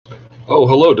Oh,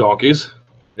 hello, donkeys.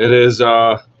 It is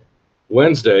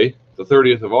Wednesday, the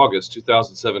 30th of August,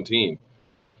 2017,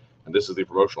 and this is the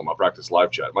Promotional Malpractice Live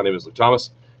Chat. My name is Luke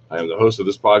Thomas. I am the host of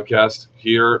this podcast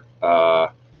here,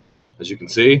 as you can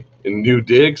see, in New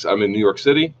Digs. I'm in New York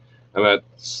City. I'm at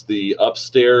the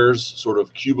upstairs sort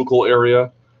of cubicle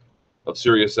area of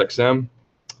SiriusXM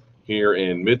here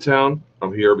in Midtown.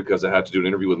 I'm here because I had to do an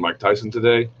interview with Mike Tyson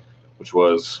today, which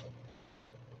was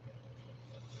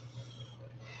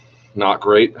not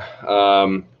great.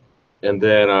 And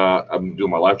then I'm doing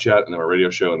my live chat and then my radio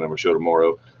show and then my show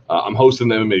tomorrow. I'm hosting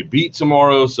the MMA Beat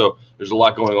tomorrow, so there's a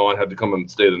lot going on. Had to come and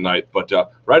stay the night. But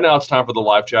right now it's time for the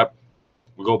live chat.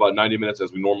 We'll go about 90 minutes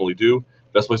as we normally do.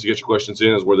 Best place to get your questions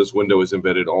in is where this window is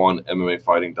embedded on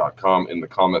MMAfighting.com in the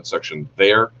comment section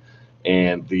there.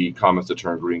 And the comments that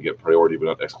turn green get priority but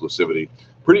not exclusivity.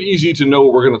 Pretty easy to know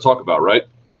what we're going to talk about, right?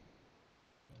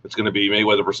 It's going to be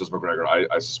Mayweather versus McGregor,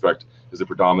 I suspect, is the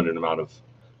predominant amount of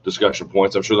discussion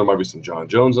points. I'm sure there might be some John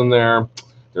Jones in there.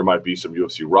 There might be some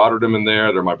UFC Rotterdam in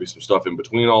there. There might be some stuff in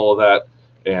between all of that.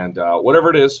 And whatever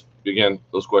it is, again,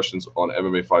 those questions on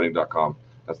MMAfighting.com.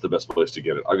 That's the best place to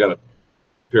get it. I got a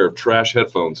pair of trash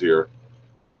headphones here.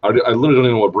 I literally don't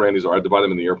even know what brand these are. I had to buy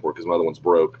them in the airport because my other one's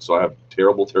broke. So I have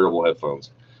terrible, terrible headphones.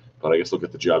 But I guess they'll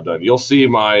get the job done. You'll see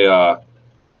my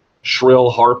shrill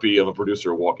harpy of a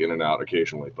producer walk in and out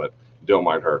occasionally, but don't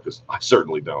mind her because I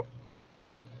certainly don't.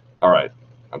 All right,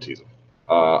 I'm teasing.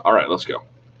 All right, let's go.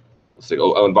 Let's take.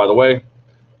 Oh, and by the way,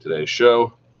 today's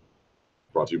show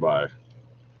brought to you by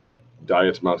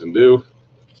Diet Mountain Dew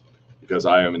because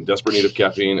I am in desperate need of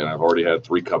caffeine and I've already had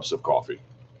 3 cups of coffee,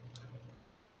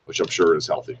 which I'm sure is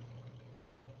healthy.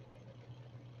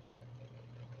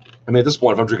 I mean, at this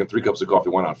point, if I'm drinking 3 cups of coffee,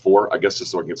 why not 4? I guess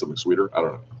just so I can get something sweeter. I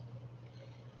don't know.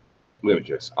 In any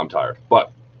case, I'm tired,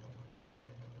 but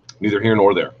neither here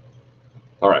nor there.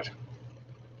 All right,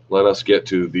 let us get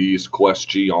to these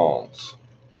questions.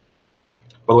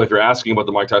 By the way, if you're asking about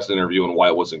the Mike Tyson interview and why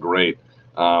it wasn't great,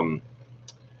 I'm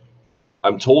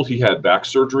told he had back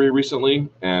surgery recently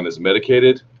and is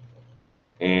medicated,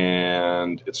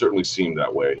 and it certainly seemed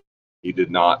that way. He did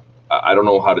not, I don't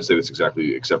know how to say this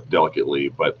exactly except delicately,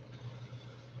 but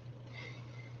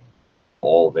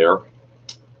all there.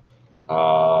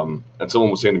 And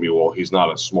someone was saying to me, well, he's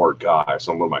not a smart guy.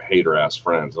 Some of my hater-ass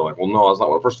friends. They're like, well, no, that's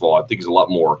not what. First of all, I think he's a lot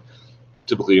more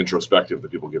typically introspective than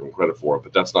people give him credit for,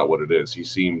 but that's not what it is. He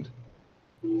seemed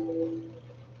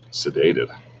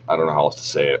sedated. I don't know how else to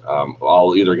say it.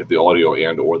 I'll either get the audio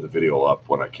and or the video up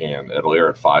when I can. It'll air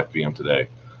at 5 p.m. today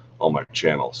on my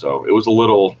channel. So it was a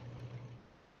little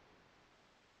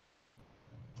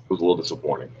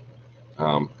disappointing.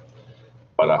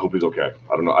 But I hope he's okay.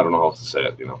 I don't know how else to say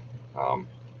it, you know.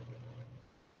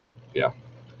 Yeah.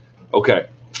 Okay.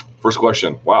 First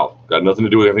question. Wow. Got nothing to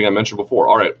do with anything I mentioned before.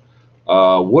 All right.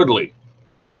 Woodley.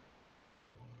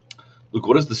 Luke,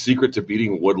 what is the secret to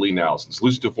beating Woodley now? Since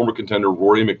losing to former contender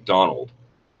Rory McDonald,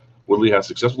 Woodley has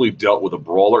successfully dealt with a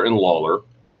brawler in Lawler,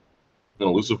 an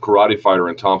elusive karate fighter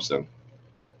in Thompson,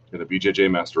 and a BJJ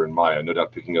master in Maya, no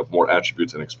doubt picking up more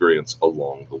attributes and experience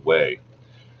along the way.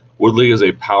 Woodley is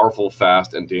a powerful,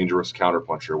 fast, and dangerous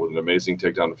counterpuncher with an amazing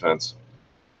takedown defense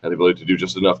and the ability to do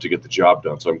just enough to get the job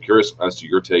done. So I'm curious as to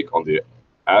your take on the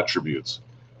attributes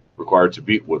required to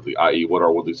beat Woodley, i.e. what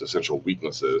are Woodley's essential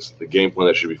weaknesses, the game plan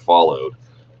that should be followed,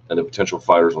 and the potential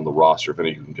fighters on the roster, if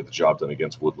any, who can get the job done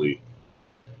against Woodley.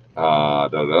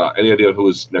 Any idea who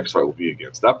his next fight will be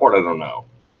against? That part I don't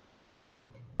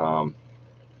know.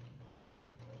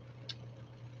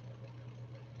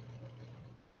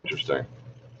 Interesting.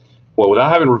 Well,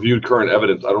 without having reviewed current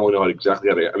evidence, I don't really know exactly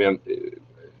how to. I mean,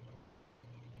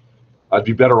 I'd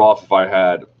be better off if I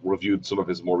had reviewed some of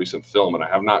his more recent film, and I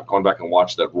have not gone back and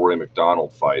watched that Rory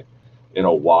McDonald fight in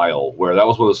a while, where that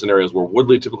was one of those scenarios where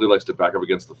Woodley typically likes to back up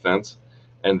against the fence,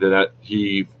 and then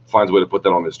he finds a way to put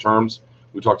that on his terms.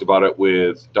 We talked about it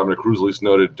with Dominic Cruz, at least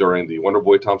noted during the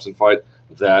Wonderboy Thompson fight,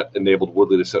 that enabled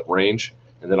Woodley to set range.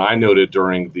 And then I noted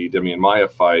during the Demi and Maya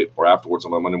fight, or afterwards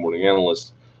on my Monday Morning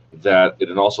Analyst, that it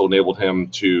also enabled him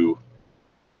to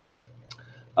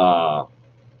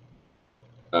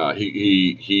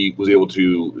he was able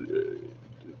to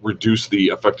reduce the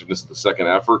effectiveness of the second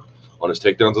effort on his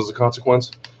takedowns as a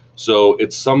consequence. So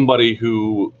it's somebody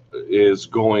who is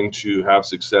going to have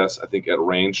success, I think, at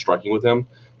range striking with him,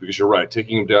 because you're right,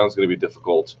 taking him down is going to be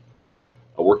difficult.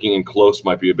 Working in close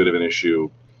might be a bit of an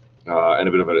issue and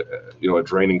a bit of a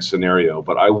draining scenario.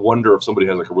 But I wonder if somebody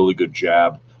has like a really good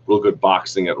jab, real good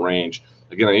boxing at range.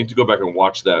 Again, I need to go back and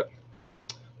watch that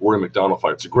Rory McDonald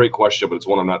fight. It's a great question, but it's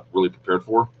one I'm not really prepared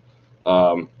for.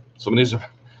 Some of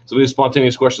these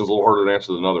spontaneous questions are a little harder to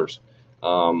answer than others.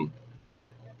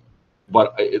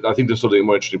 But I think there's something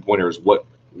more interesting point here is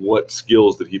what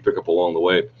skills did he pick up along the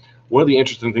way. One of the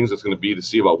interesting things that's going to be to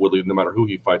see about Woodley, no matter who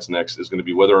he fights next, is going to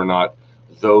be whether or not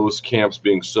those camps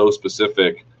being so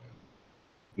specific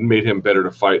made him better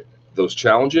to fight those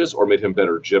challenges or made him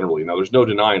better generally. Now, there's no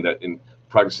denying that in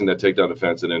practicing that takedown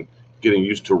defense and then getting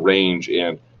used to range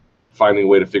and finding a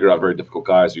way to figure out very difficult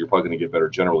guys, you're probably going to get better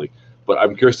generally. But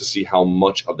I'm curious to see how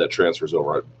much of that transfers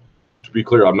over. To be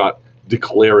clear, I'm not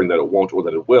declaring that it won't or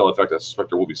that it will. In fact, I suspect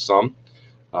there will be some.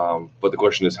 But the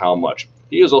question is how much.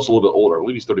 He is also a little bit older. I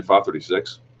believe he's 35,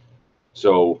 36.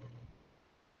 So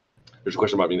there's a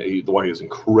question about why he is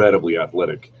incredibly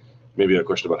athletic. Maybe a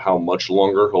question about how much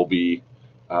longer he'll be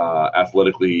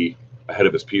athletically ahead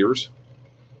of his peers.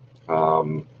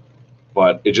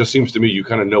 But it just seems to me you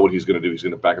kind of know what he's going to do. He's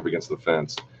going to back up against the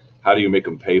fence. How do you make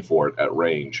him pay for it at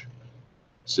range?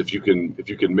 So if you can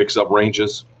mix up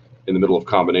ranges in the middle of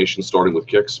combinations, starting with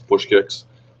kicks, push kicks,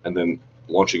 and then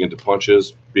launching into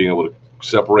punches, being able to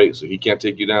separate so he can't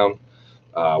take you down,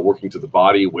 working to the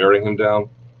body, wearing him down.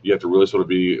 You have to really sort of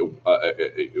be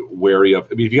wary of.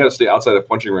 I mean, if you got to stay outside of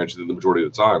punching range the majority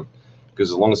of the time, because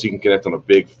as long as he can connect on a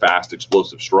big, fast,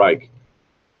 explosive strike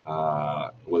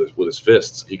with his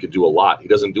fists, he could do a lot. He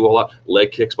doesn't do a lot.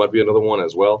 Leg kicks might be another one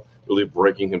as well. Really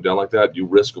breaking him down like that. You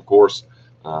risk, of course,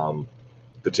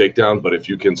 the takedown, but if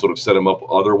you can sort of set him up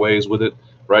other ways with it,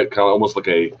 right? Kind of almost like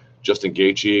a Justin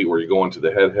Gaethje, where you go into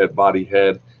the head, body,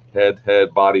 head,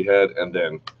 body, head, and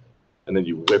then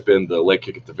you whip in the leg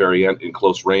kick at the very end in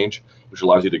close range, which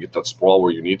allows you to get that sprawl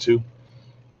where you need to.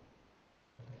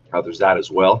 There's that as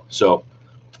well. So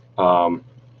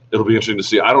it'll be interesting to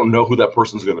see. I don't know who that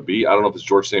person's going to be. I don't know if it's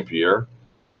George St. Pierre,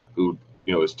 who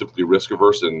is typically risk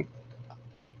averse, and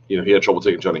he had trouble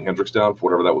taking Johnny Hendricks down for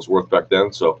whatever that was worth back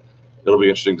then. So it'll be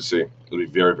interesting to see. It'll be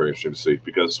very, very interesting to see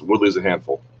because Woodley's a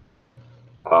handful.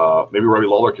 Maybe Robbie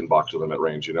Lawler can box with him at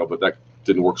range, but that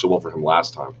didn't work so well for him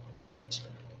last time.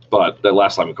 But that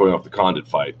last time, going off the Condit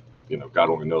fight, God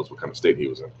only knows what kind of state he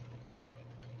was in.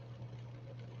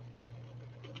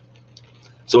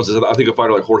 Someone says, I think a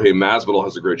fighter like Jorge Masvidal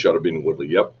has a great shot of beating Woodley.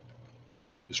 Yep.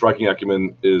 His striking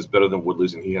acumen is better than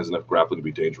Woodley's, and he has enough grappling to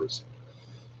be dangerous.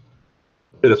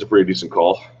 I think that's a pretty decent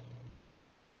call.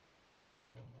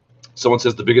 Someone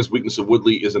says the biggest weakness of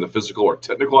Woodley isn't a physical or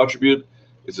technical attribute.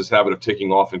 It's his habit of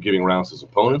taking off and giving rounds to his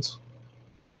opponents.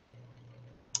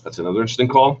 That's another interesting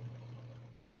call.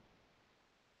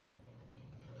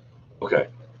 Okay.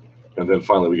 And then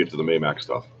finally we get to the Maymac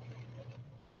stuff.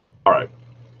 All right.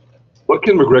 What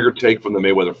can McGregor take from the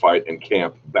Mayweather fight and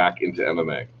camp back into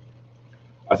MMA?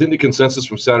 I think the consensus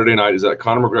from Saturday night is that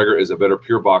Conor McGregor is a better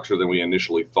pure boxer than we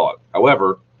initially thought.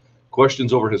 However,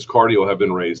 questions over his cardio have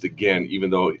been raised again, even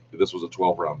though this was a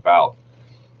 12-round bout.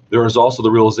 There is also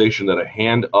the realization that a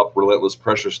hand-up relentless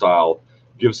pressure style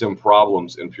gives him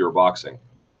problems in pure boxing.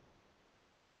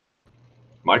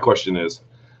 My question is,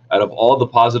 out of all the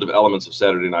positive elements of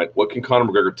Saturday night, what can Conor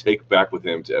McGregor take back with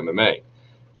him to MMA?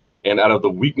 And out of the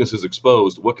weaknesses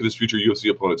exposed, what can his future UFC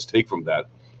opponents take from that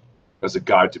as a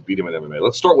guide to beat him in MMA?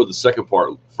 Let's start with the second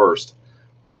part first,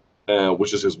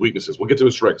 which is his weaknesses. We'll get to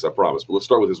his strengths, I promise, but let's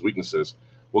start with his weaknesses.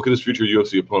 What can his future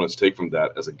UFC opponents take from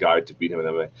that as a guide to beat him in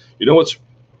MMA? You know what's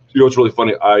really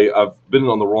funny? I've been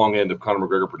on the wrong end of Conor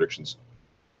McGregor predictions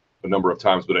a number of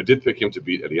times, but I did pick him to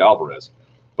beat Eddie Alvarez.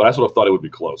 But I sort of thought it would be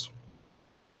close.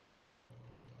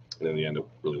 And in the end, it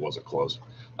really wasn't close.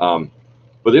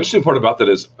 But the interesting part about that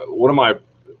is one of my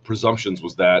presumptions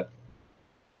was that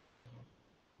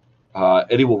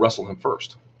Eddie will wrestle him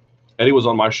first. Eddie was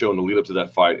on my show in the lead up to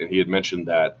that fight, and he had mentioned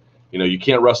that, you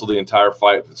can't wrestle the entire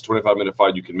fight. If it's a 25-minute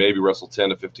fight, you can maybe wrestle 10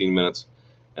 to 15 minutes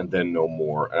and then no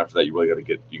more. And after that, you really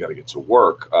got to get to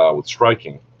work with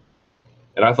striking.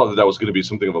 And I thought that was going to be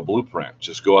something of a blueprint.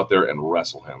 Just go out there and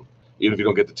wrestle him. Even if you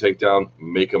don't get the takedown,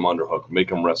 make him underhook,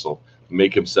 make him wrestle,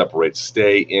 make him separate,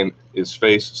 stay in his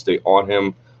face, stay on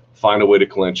him, find a way to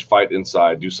clinch, fight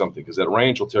inside, do something, because that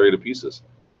range will tear you to pieces.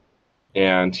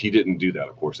 And he didn't do that,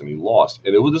 of course, and he lost.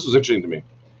 And this was interesting to me.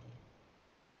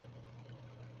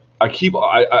 I keep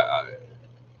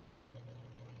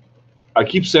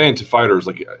saying to fighters,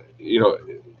 like,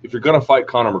 if you're going to fight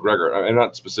Conor McGregor, and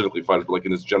not specifically fighters, but like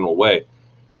in this general way,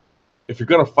 if you're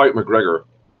going to fight McGregor,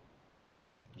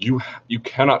 you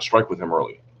cannot strike with him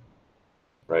early,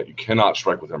 right? You cannot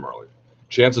strike with him early.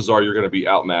 Chances are you're going to be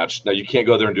outmatched. Now, you can't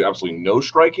go there and do absolutely no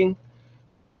striking,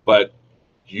 but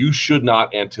you should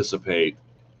not anticipate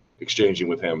exchanging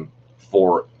with him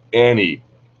for any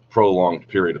prolonged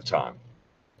period of time.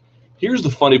 Here's the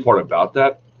funny part about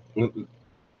that.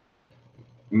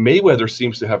 Mayweather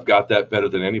seems to have got that better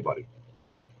than anybody.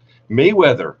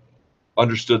 Mayweather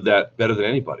understood that better than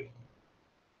anybody.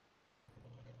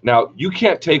 Now, you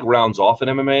can't take rounds off in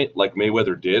MMA like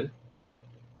Mayweather did,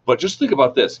 but just think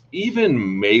about this. Even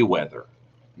Mayweather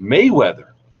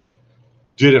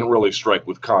didn't really strike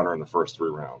with Conor in the first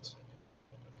 3 rounds.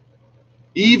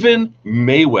 Even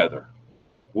Mayweather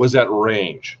was at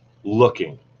range,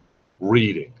 looking,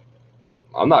 reading.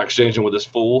 I'm not exchanging with this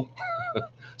fool.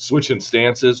 Switching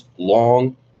stances,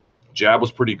 long. Jab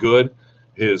was pretty good.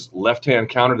 His left hand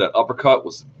counter, that uppercut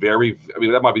was very, I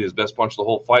mean, that might be his best punch the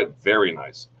whole fight. Very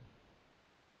nice.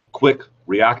 Quick,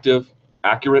 reactive,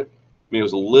 accurate. I mean, it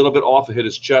was a little bit off. It hit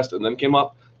his chest and then came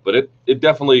up, but it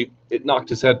definitely knocked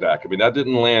his head back. I mean, that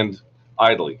didn't land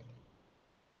idly.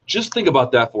 Just think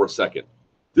about that for a second.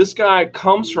 This guy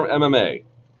comes from MMA,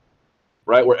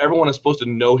 right, where everyone is supposed to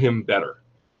know him better,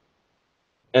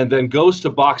 and then goes to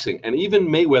boxing. And even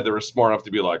Mayweather is smart enough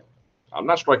to be like, I'm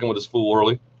not striking with this fool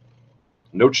early.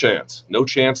 No chance. No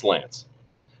chance, Lance.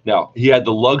 Now, he had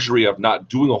the luxury of not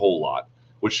doing a whole lot,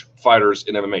 which fighters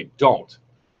in MMA don't.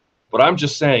 But I'm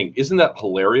just saying, isn't that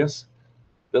hilarious?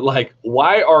 That, like,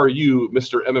 why are you,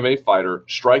 Mr. MMA fighter,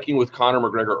 striking with Conor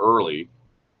McGregor early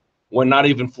when not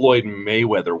even Floyd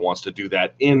Mayweather wants to do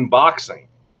that in boxing?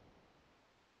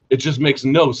 It just makes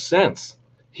no sense.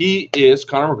 He is,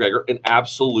 Conor McGregor, an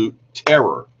absolute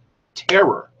terror.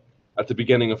 Terror at the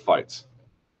beginning of fights.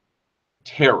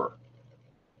 Terror.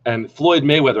 And Floyd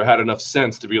Mayweather had enough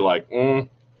sense to be like, I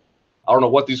don't know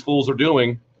what these fools are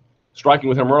doing. Striking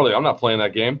with him early, I'm not playing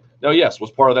that game. Now, yes, was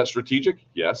part of that strategic?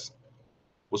 Yes.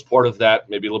 Was part of that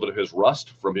maybe a little bit of his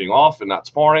rust from being off and not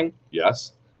sparring?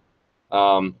 Yes.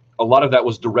 A lot of that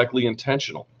was directly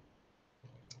intentional.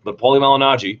 But Paulie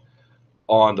Malignaggi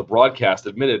on the broadcast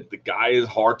admitted the guy is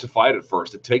hard to fight at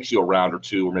first. It takes you a round or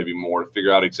 2 or maybe more to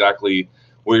figure out exactly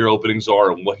where your openings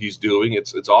are and what he's doing.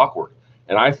 It's awkward.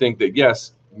 And I think that,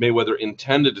 yes, Mayweather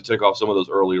intended to take off some of those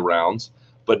early rounds,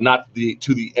 but not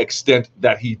to the extent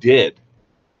that he did.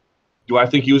 Do I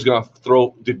think he was going to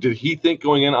throw – did he think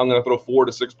going in, I'm going to throw 4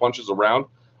 to 6 punches a round?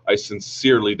 I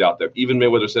sincerely doubt that. Even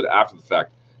Mayweather said after the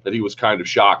fact that he was kind of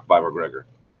shocked by McGregor.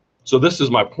 So this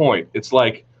is my point. It's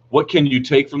like, what can you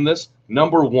take from this?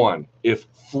 Number one, if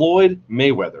Floyd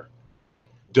Mayweather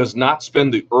does not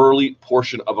spend the early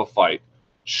portion of a fight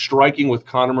striking with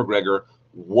Conor McGregor,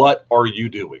 what are you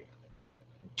doing?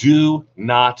 Do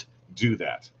not do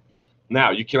that.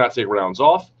 Now, you cannot take rounds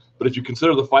off, but if you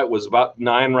consider the fight was about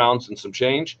 9 rounds and some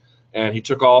change, and he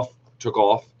took off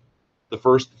the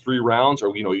first 3 rounds,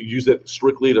 or you use it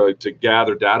strictly to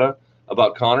gather data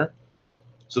about Conor.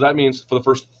 So that means for the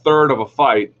first third of a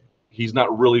fight, he's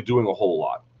not really doing a whole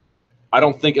lot. I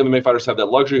don't think MMA fighters have that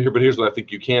luxury here, but here's what I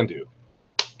think you can do.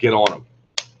 Get on him.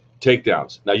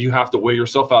 Takedowns. Now, you have to weigh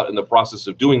yourself out in the process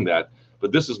of doing that,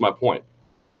 but this is my point.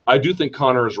 I do think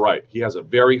Conor is right. He has a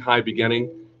very high beginning.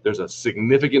 There's a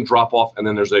significant drop-off, and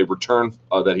then there's a return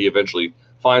that he eventually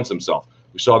finds himself.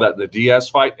 We saw that in the Diaz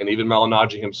fight, and even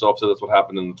Malignaggi himself said that's what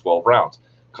happened in the 12 rounds.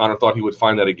 Conor thought he would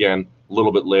find that again a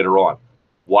little bit later on.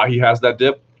 Why he has that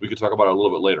dip, we could talk about it a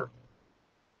little bit later.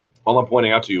 All I'm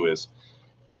pointing out to you is,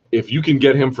 if you can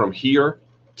get him from here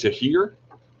to here,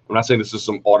 I'm not saying this is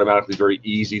some automatically very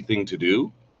easy thing to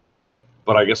do,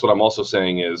 but I guess what I'm also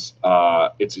saying is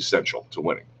it's essential to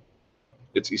winning.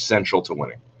 It's essential to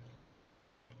winning.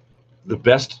 The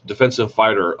best defensive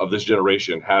fighter of this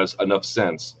generation has enough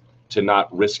sense to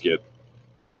not risk it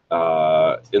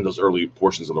in those early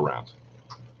portions of the round.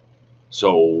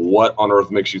 So what on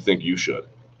earth makes you think you should?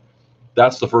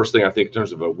 That's the first thing I think in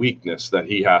terms of a weakness that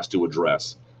he has to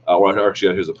address, or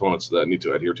actually his opponents that need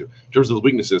to adhere to. In terms of the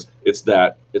weaknesses, it's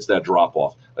that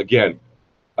drop-off. Again,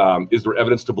 is there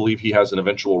evidence to believe he has an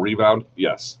eventual rebound?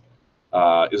 Yes.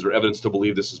 Is there evidence to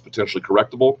believe this is potentially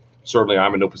correctable? Certainly,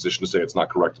 I'm in no position to say it's not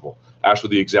correctable. As for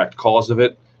the exact cause of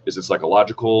it, is it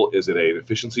psychological? Is it an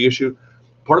efficiency issue?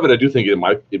 Part of it, I do think it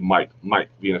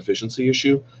might be an efficiency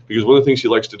issue, because one of the things he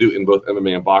likes to do in both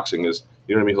MMA and boxing is,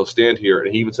 you know what I mean, he'll stand here,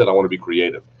 and he even said, I want to be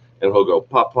creative. And he'll go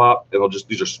pop, pop, and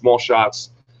these are small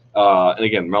shots. And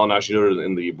again, Malignaggi noted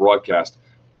in the broadcast,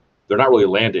 they're not really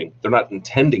landing. They're not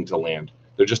intending to land.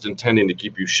 They're just intending to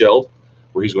keep you shelled,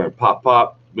 where he's going to pop,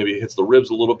 pop, maybe hits the ribs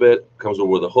a little bit, comes over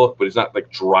with a hook, but he's not like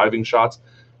driving shots.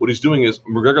 What he's doing is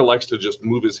McGregor likes to just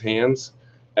move his hands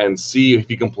and see if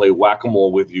he can play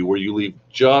whack-a-mole with you, where you leave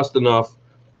just enough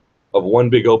of one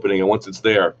big opening, and once it's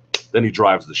there, then he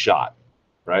drives the shot,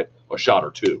 right? A shot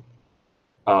or two.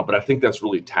 But I think that's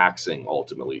really taxing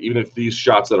ultimately. Even if these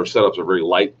shots that are setups are very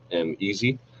light and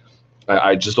easy,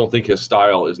 I just don't think his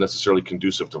style is necessarily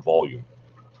conducive to volume,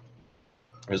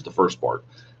 is the first part.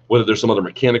 Whether there's some other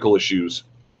mechanical issues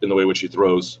in the way which he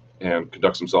throws and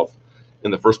conducts himself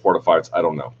in the first part of fights, I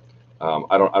don't know.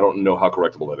 I don't know how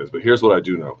correctable that is. But here's what I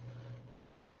do know.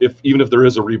 even if there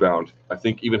is a rebound, I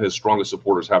think even his strongest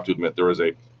supporters have to admit there is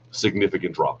a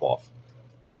significant drop off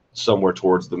somewhere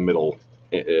towards the middle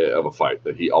of a fight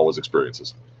that he always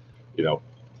experiences. You know,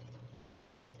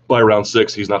 by round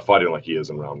 6, he's not fighting like he is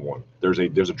in round 1. There's a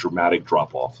dramatic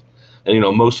drop off, and you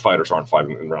know most fighters aren't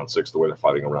fighting in round 6 the way they're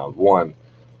fighting in round 1,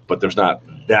 but there's not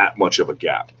that much of a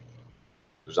gap.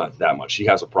 There's not that much. He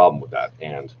has a problem with that,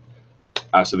 and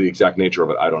as to the exact nature of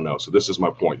it, I don't know. So this is my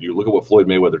point. You look at what Floyd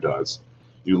Mayweather does.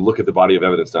 You look at the body of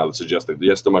evidence now that suggests that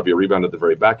yes, there might be a rebound at the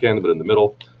very back end, but in the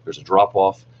middle, there's a drop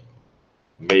off.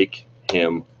 Make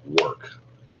him work.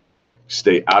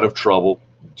 Stay out of trouble.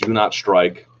 Do not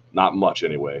strike, not much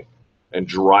anyway, and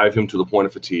drive him to the point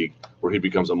of fatigue where he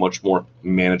becomes a much more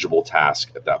manageable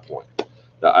task at that point.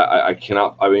 I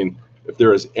cannot, I mean, if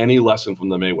there is any lesson from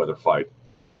the Mayweather fight,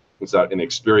 it's that an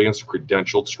experienced,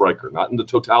 credentialed striker, not in the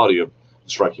totality of the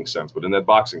striking sense, but in that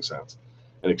boxing sense,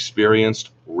 an experienced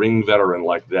ring veteran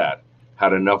like that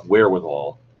had enough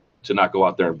wherewithal to not go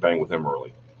out there and bang with him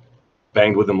early.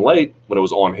 Banged with him late when it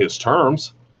was on his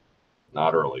terms,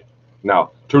 not early.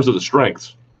 Now, in terms of the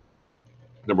strengths,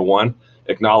 number one,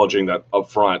 acknowledging that up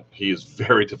front he is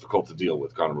very difficult to deal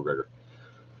with, Conor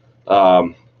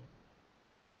McGregor.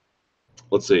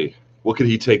 Let's see. What could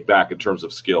he take back in terms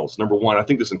of skills? Number one, I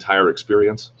think this entire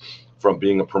experience from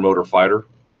being a promoter fighter,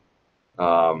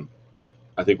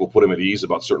 I think will put him at ease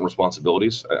about certain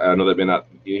responsibilities. I know that may not,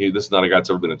 this is not a guy that's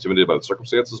ever been intimidated by the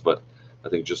circumstances, but I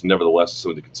think just nevertheless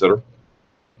something to consider.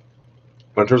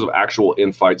 But in terms of actual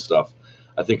in-fight stuff,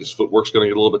 I think his footwork's going to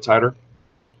get a little bit tighter.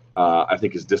 I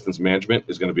think his distance management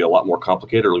is going to be a lot more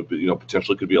complicated, or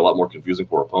potentially could be a lot more confusing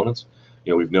for opponents.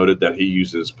 We've noted that he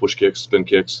uses push kicks, spin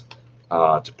kicks,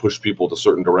 to push people to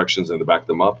certain directions and to back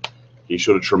them up. He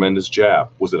showed a tremendous jab.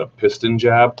 Was it a piston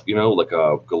jab, like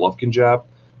a Golovkin jab?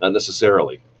 Not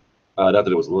necessarily. Not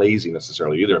that it was lazy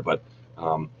necessarily either, but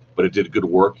it did good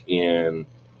work in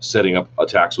setting up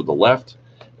attacks with the left.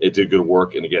 It did good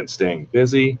work in, again, staying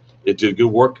busy. It did good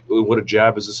work with what a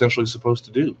jab is essentially supposed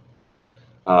to do.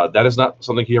 That is not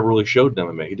something he ever really showed in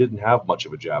MMA. He didn't have much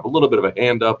of a jab. A little bit of a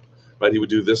hand up, right? He would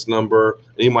do this number,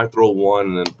 and he might throw one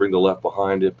and then bring the left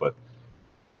behind it, but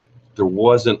there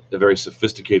wasn't a very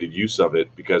sophisticated use of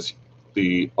it because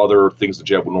the other things the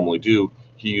jab would normally do,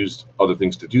 he used other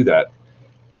things to do that.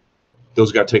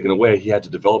 Those got taken away. He had to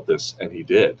develop this, and he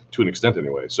did, to an extent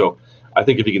anyway. So I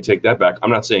think if he can take that back, I'm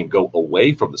not saying go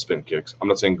away from the spin kicks. I'm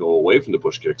not saying go away from the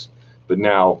push kicks, but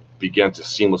now begin to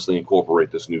seamlessly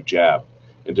incorporate this new jab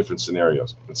in different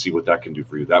scenarios and see what that can do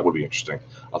for you. That would be interesting.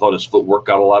 I thought his footwork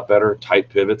got a lot better, tight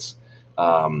pivots,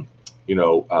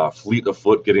 fleet of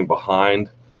foot getting behind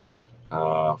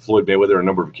Floyd Mayweather a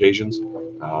number of occasions.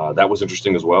 That was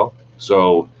interesting as well.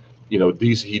 So, he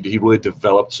really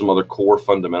developed some other core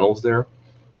fundamentals there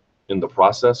in the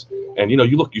process. And,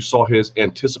 you saw his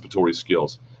anticipatory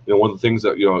skills. One of the things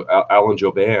that, Alan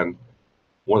Jouban,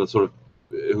 one of the sort of,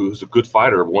 who's a good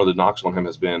fighter, but one of the knocks on him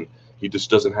has been he just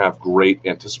doesn't have great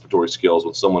anticipatory skills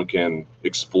when someone can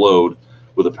explode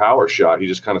with a power shot. He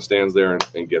just kind of stands there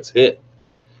and gets hit.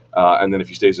 And then if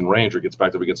he stays in range or gets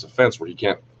backed up against the fence where he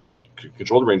can't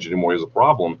control the range anymore, he has a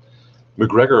problem.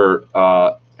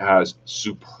 McGregor has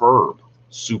superb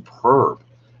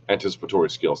anticipatory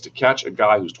skills. To catch a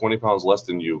guy who's 20 pounds less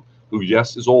than you, who,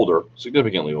 yes, is older,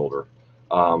 significantly older,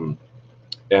 and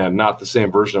not the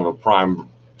same version of a prime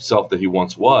self that he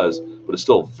once was, but is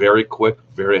still very quick,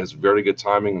 has very good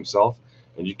timing himself,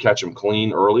 and you catch him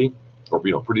clean early, or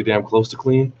pretty damn close to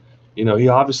clean. He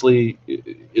obviously,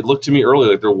 it looked to me early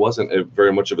like there wasn't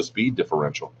very much of a speed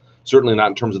differential. Certainly not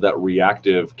in terms of that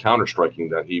reactive counter striking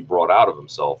that he brought out of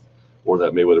himself, or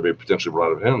that Mayweather may potentially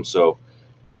brought out of him. So,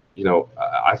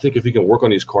 I think if he can work on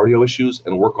these cardio issues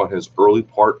and work on his early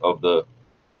part of a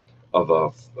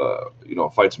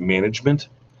fight's management,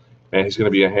 man, he's going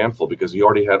to be a handful because he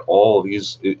already had all of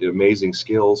these amazing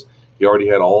skills. He already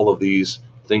had all of these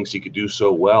things he could do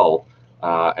so well,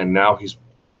 and now he's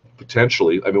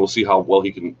potentially, we'll see how well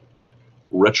he can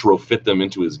retrofit them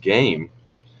into his game.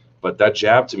 But that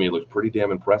jab to me looked pretty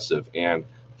damn impressive. And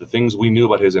the things we knew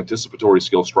about his anticipatory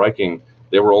skill striking,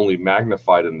 they were only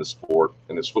magnified in the sport,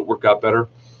 and his footwork got better.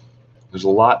 There's a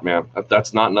lot, man.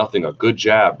 That's not nothing. A good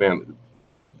jab, man.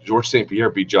 George St.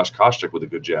 Pierre beat Josh Koscheck with a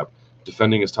good jab,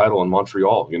 defending his title in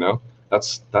Montreal.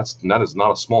 That is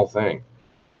not a small thing.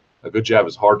 A good jab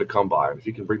is hard to come by, and if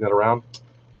he can bring that around,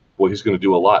 boy, he's going to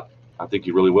do a lot. I think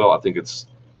he really will. I think it's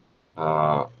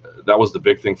that was the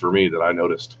big thing for me that I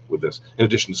noticed with this, in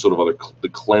addition to sort of the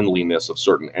cleanliness of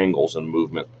certain angles and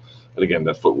movement, and again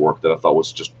that footwork that I thought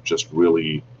was just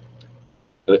really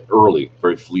early,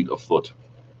 very fleet of foot.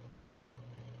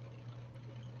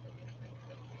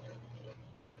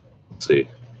 Let's see.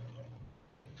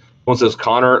 One says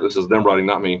Conor, this is them writing,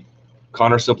 not me.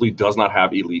 Conor simply does not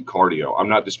have elite cardio. I'm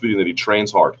not disputing that he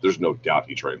trains hard. There's no doubt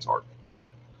he trains hard.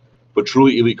 But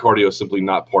truly elite cardio is simply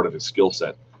not part of his skill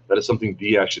set. That is something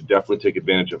Diaz should definitely take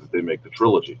advantage of if they make the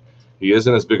trilogy. He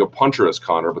isn't as big a puncher as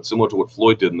Conor, but similar to what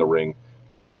Floyd did in the ring,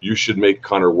 you should make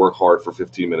Conor work hard for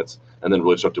 15 minutes and then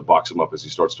really start to box him up as he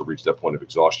starts to reach that point of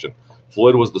exhaustion.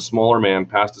 Floyd was the smaller man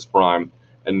past his prime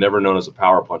and never known as a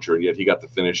power puncher, and yet he got the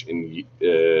finish in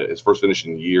his first finish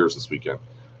in years this weekend.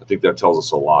 I think that tells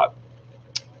us a lot.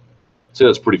 I'd say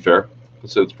that's pretty fair. I'd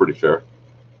say it's pretty fair.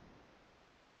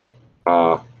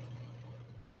 Let's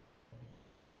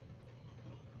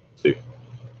see.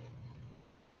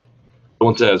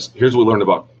 Someone says, here's what we learned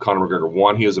about Conor McGregor.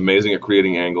 One, he is amazing at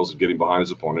creating angles and getting behind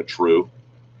his opponent. True.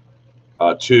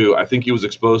 Two, I think he was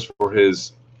exposed for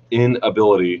his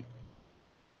inability,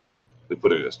 they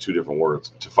put it as two different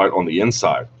words, to fight on the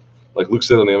inside. Like Luke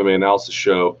said on the MMA analysis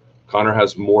show, Conor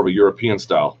has more of a European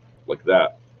style, like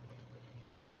that.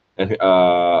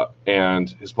 And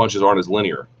his punches aren't as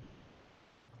linear.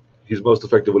 He's most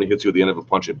effective when he hits you at the end of a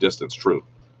punch at distance. True.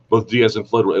 Both Diaz and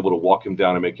Floyd were able to walk him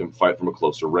down and make him fight from a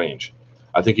closer range.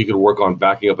 I think he could work on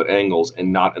backing up at angles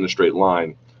and not in a straight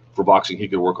line. For boxing, he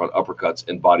could work on uppercuts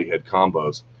and body head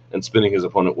combos and spinning his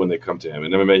opponent when they come to him.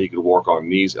 In MMA, he could work on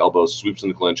knees, elbows, sweeps in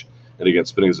the clinch, and again,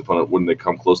 spinning his opponent when they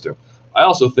come close to him. I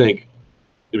also think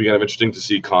it'd be kind of interesting to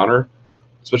see Conor,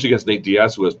 especially against Nate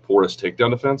Diaz, who has porous takedown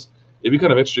defense. It'd be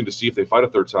kind of interesting to see if they fight a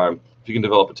third time, if he can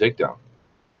develop a takedown,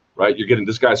 right? You're getting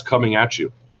this guy's coming at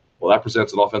you. Well, that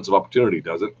presents an offensive opportunity,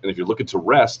 does it? And if you're looking to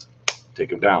rest,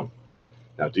 take him down.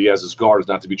 Now, Diaz's guard is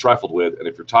not to be trifled with, and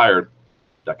if you're tired,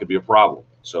 that could be a problem.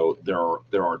 So there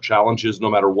are challenges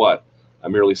no matter what.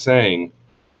 I'm merely saying,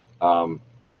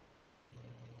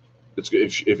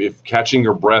 if catching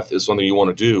your breath is something you want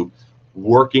to do,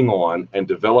 working on and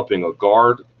developing a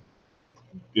guard,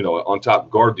 on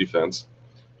top guard defense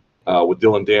with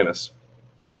Dylan Dennis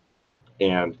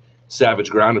and savage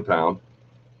ground and pound,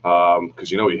 because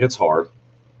he hits hard.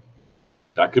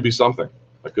 That could be something.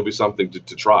 That could be something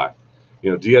to try.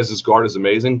 Diaz's guard is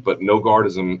amazing, but no guard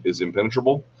is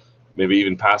impenetrable. Maybe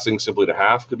even passing simply to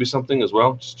half could be something as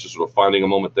well. Just sort of finding a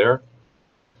moment there,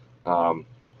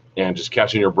 and just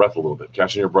catching your breath a little bit,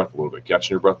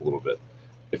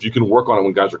 If you can work on it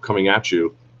when guys are coming at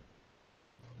you,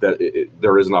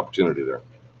 there is an opportunity there.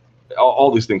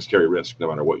 All these things carry risk no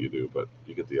matter what you do, but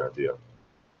you get the idea.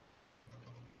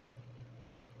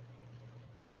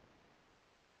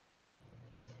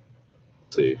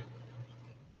 Let's see.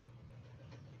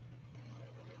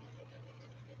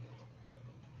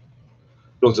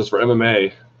 Says for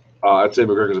MMA, I'd say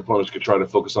McGregor's opponents could try to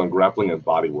focus on grappling and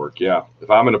body work. Yeah, if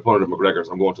I'm an opponent of McGregor's,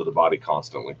 I'm going to the body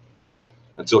constantly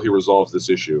until he resolves this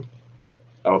issue.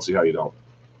 I don't see how you don't.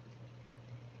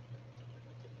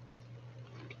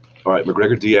 All right,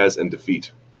 McGregor, Diaz, and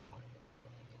defeat.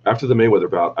 After the Mayweather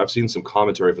bout, I've seen some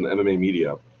commentary from the MMA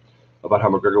media about how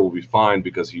McGregor will be fine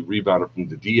because he rebounded from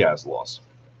the Diaz loss.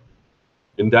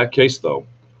 In that case, though,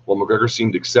 while McGregor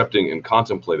seemed accepting and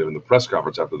contemplative in the press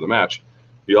conference after the match,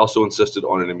 he also insisted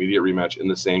on an immediate rematch in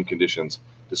the same conditions,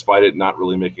 despite it not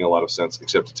really making a lot of sense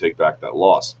except to take back that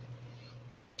loss.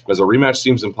 As a rematch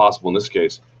seems impossible in this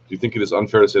case, do you think it is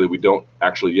unfair to say that we don't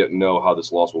actually yet know how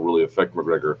this loss will really affect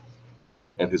McGregor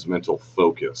and his mental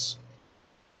focus?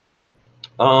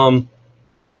 I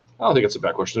don't think it's a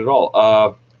bad question at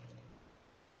all.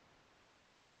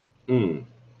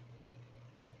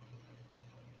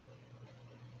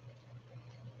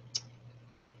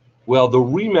 Well, the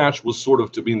rematch was sort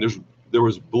of there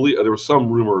was some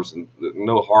rumors and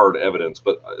no hard evidence,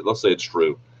 but let's say it's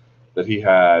true that he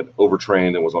had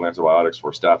overtrained and was on antibiotics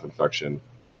for a staph infection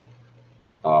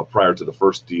prior to the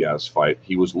first Diaz fight.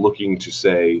 He was looking to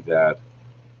say that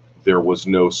there was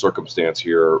no circumstance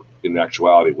here in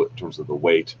actuality in terms of the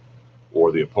weight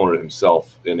or the opponent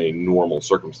himself in a normal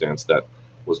circumstance that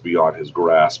was beyond his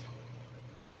grasp.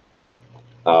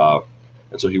 And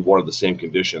so he wanted the same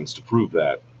conditions to prove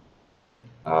that.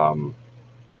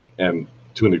 And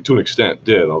to an extent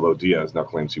did, although Diaz now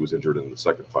claims he was injured in the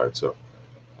second fight. So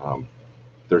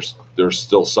there's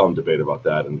still some debate about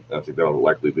that, and I think that'll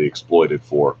likely be exploited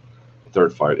for the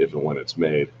third fight if and when it's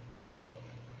made.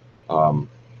 I'll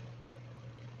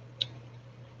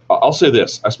say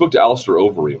this. I spoke to Alistair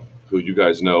Overeem, who you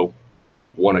guys know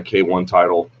won a K1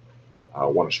 title,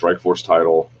 won a Strikeforce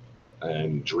title,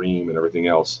 and Dream and everything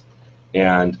else.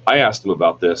 And I asked him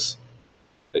about this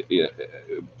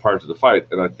prior to the fight,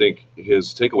 and I think his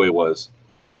takeaway was,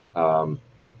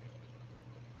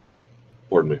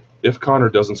 if Conor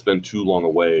doesn't spend too long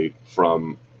away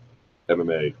from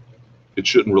MMA, it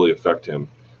shouldn't really affect him.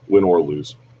 win or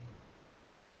lose.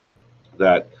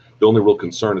 That the only real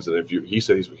concern is that if he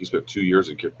said he spent 2 years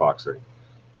in kickboxing,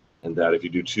 and that if you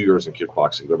do 2 years in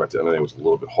kickboxing, go back to MMA was a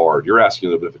little bit hard. You're asking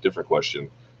a little bit of a different question,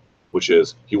 which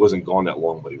is he wasn't gone that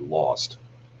long, but he lost.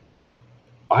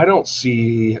 I don't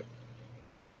see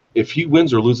if he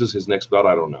wins or loses his next bout.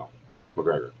 I don't know,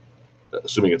 McGregor,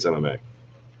 assuming it's MMA.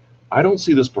 I don't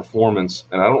see this performance,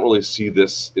 and I don't really see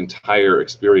this entire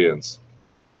experience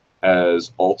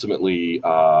as ultimately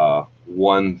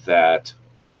one that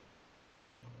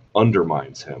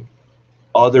undermines him,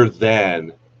 other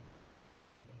than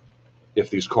if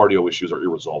these cardio issues are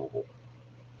irresolvable.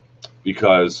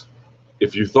 Because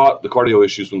if you thought the cardio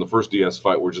issues from the first DS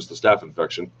fight were just a staph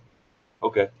infection,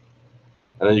 okay.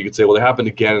 And then you could say, well, they happened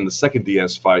again in the second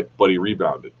DS fight, but he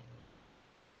rebounded.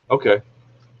 Okay.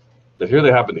 But here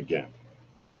they happened again.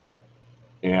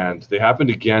 And they happened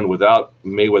again without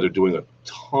Mayweather doing a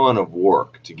ton of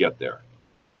work to get there.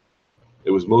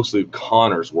 It was mostly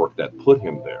Conor's work that put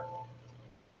him there.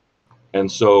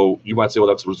 And so you might say, well,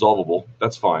 that's resolvable.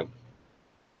 That's fine.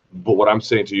 But what I'm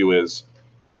saying to you is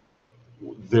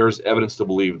there's evidence to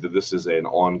believe that this is an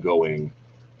ongoing,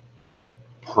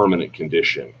 permanent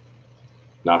condition.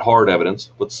 Not hard evidence,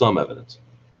 but some evidence.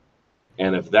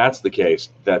 And if that's the case,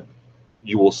 that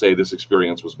you will say this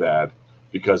experience was bad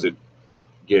because it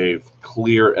gave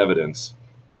clear evidence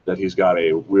that he's got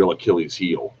a real Achilles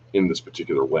heel in this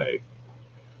particular way.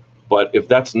 But if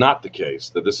that's not the case,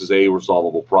 that this is a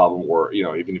resolvable problem, or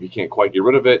even if he can't quite get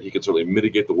rid of it, he can certainly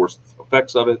mitigate the worst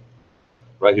effects of it,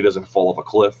 right? He doesn't fall off a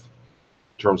cliff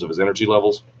in terms of his energy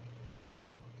levels.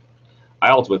 I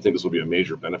ultimately think this will be a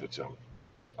major benefit to him.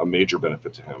 A major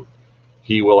benefit to him.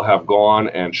 He will have gone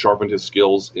and sharpened his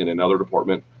skills in another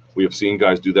department. We have seen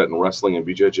guys do that in wrestling and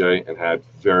BJJ and had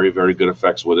very, very good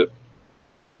effects with it.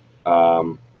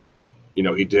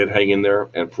 He did hang in there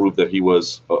and prove that he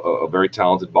was a very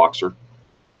talented boxer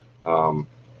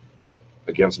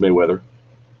against Mayweather.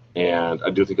 And I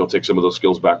do think he'll take some of those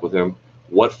skills back with him.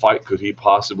 What fight could he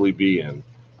possibly be in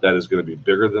that is going to be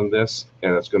bigger than this,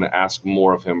 and it's going to ask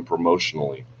more of him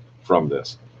promotionally from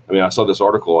this? I mean, I saw this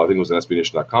article, I think it was on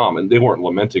SBNation.com, and they weren't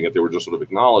lamenting it. They were just sort of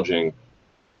acknowledging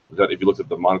that if you looked at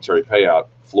the monetary payout,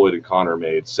 Floyd and Conor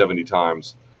made 70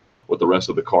 times what the rest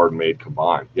of the card made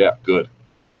combined. Yeah, good.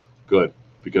 Good.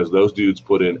 Because those dudes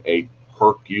put in a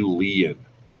Herculean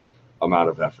amount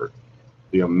of effort.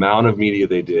 The amount of media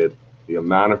they did, the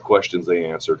amount of questions they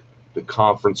answered, the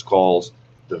conference calls,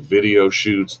 the video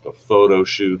shoots, the photo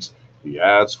shoots, the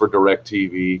ads for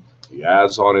DirecTV, the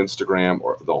ads on Instagram,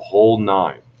 or the whole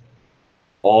nine.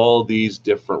 All these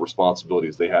different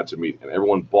responsibilities they had to meet, and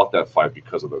everyone bought that fight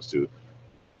because of those two.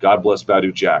 God bless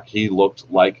Badu Jack. He looked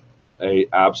like a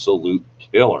absolute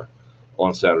killer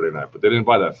on Saturday night, but they didn't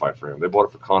buy that fight for him. They bought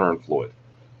it for Conor and Floyd.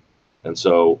 And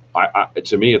so,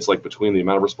 to me, it's like between the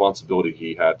amount of responsibility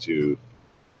he had to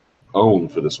own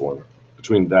for this one,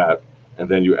 between that, and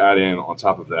then you add in on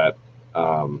top of that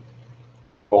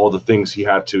all the things he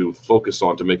had to focus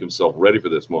on to make himself ready for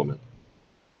this moment.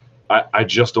 I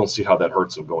just don't see how that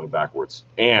hurts him going backwards.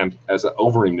 And as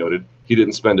Overeem noted, he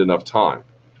didn't spend enough time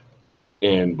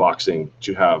in boxing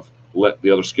to have let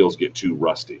the other skills get too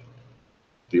rusty.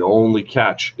 The only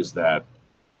catch is that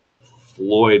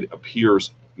Floyd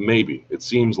appears, it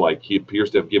seems like he appears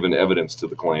to have given evidence to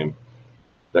the claim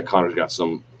that Conor's got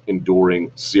some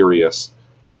enduring, serious,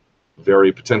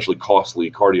 very potentially costly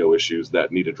cardio issues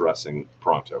that need addressing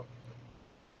pronto.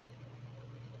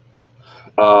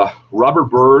 Robert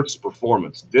Byrd's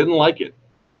performance. Didn't like it.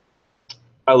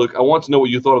 I want to know what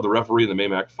you thought of the referee in the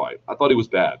Maymack fight. I thought he was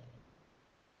bad.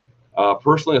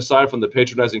 Personally, aside from the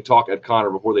patronizing talk at Conor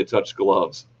before they touched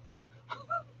gloves.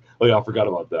 Oh yeah, I forgot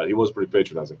about that. He was pretty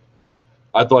patronizing.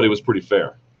 I thought he was pretty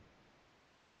fair.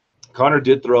 Conor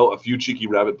did throw a few cheeky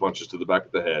rabbit punches to the back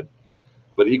of the head,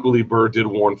 but equally Byrd did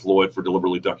warn Floyd for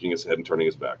deliberately ducking his head and turning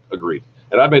his back. Agreed.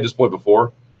 And I've made this point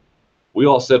before. We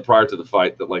all said prior to the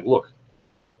fight that, look,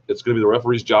 it's going to be the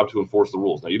referee's job to enforce the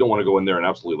rules. Now, you don't want to go in there and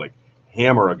absolutely,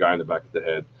 hammer a guy in the back of the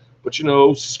head. But,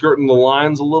 skirting the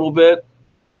lines a little bit,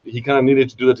 he kind of needed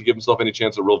to do that to give himself any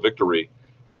chance of real victory.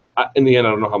 In the end, I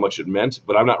don't know how much it meant,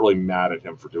 but I'm not really mad at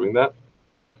him for doing that.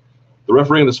 The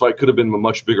referee in this fight could have been a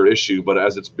much bigger issue, but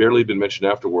as it's barely been mentioned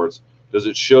afterwards, does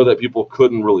it show that people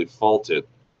couldn't really fault it?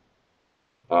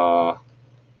 And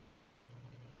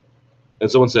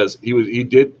someone says he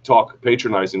did talk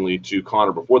patronizingly to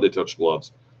Conor before they touched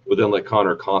gloves, but then let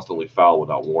Conor constantly foul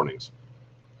without warnings.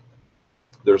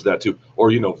 There's that too.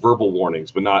 Or, verbal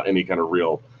warnings, but not any kind of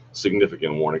real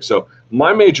significant warning. So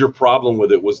my major problem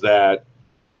with it was that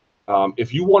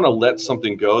if you want to let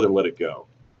something go, then let it go,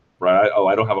 right?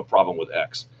 I don't have a problem with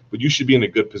X. but you should be in a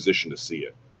good position to see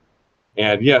it.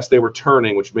 And yes, they were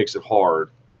turning, which makes it hard.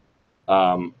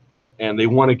 And they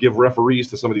want to give referees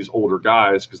to some of these older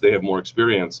guys because they have more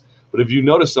experience. But if you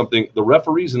notice something, the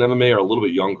referees in MMA are a little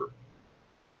bit younger.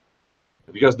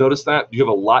 Have you guys noticed that? You have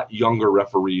a lot younger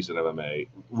referees in MMA,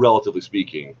 relatively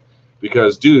speaking,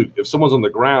 because, dude, if someone's on the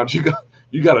ground, you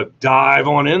got to dive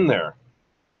on in there.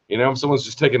 You know, if someone's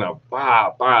just taking a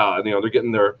bah, and, you know, they're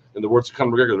getting their, in the words of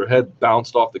Conor McGregor, their head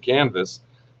bounced off the canvas,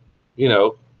 you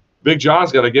know, Big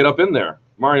John's got to get up in there.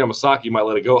 Mario Masaki might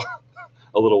let it go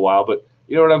a little while, but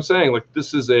you know what I'm saying? Like,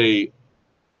 this is a,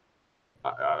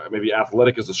 maybe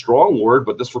athletic is a strong word,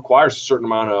 but this requires a certain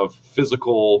amount of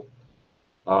physical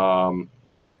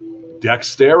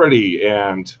dexterity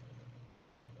and,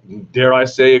 dare I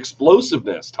say,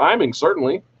 explosiveness, timing,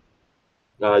 certainly.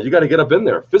 You got to get up in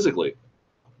there physically.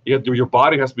 Your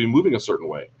body has to be moving a certain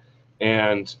way,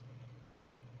 and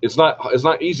it's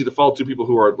not easy to follow two people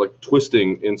who are like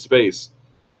twisting in space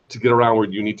to get around where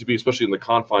you need to be, especially in the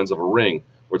confines of a ring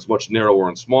where it's much narrower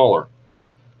and smaller.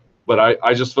 But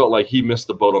I just felt like he missed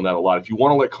the boat on that a lot. If you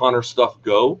want to let Conor stuff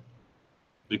go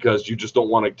because you just don't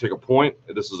want to take a point,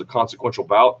 this is a consequential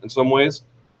bout in some ways,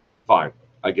 fine,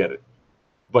 I get it.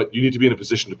 But you need to be in a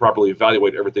position to properly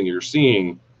evaluate everything you're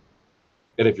seeing.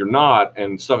 And if you're not,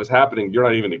 and stuff is happening, you're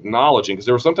not even acknowledging, because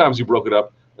there were sometimes you broke it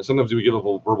up, and sometimes you would give a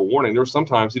verbal warning. There were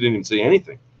sometimes he didn't even say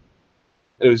anything.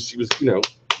 He was, you know,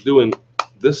 doing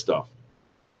this stuff.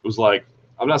 It was like,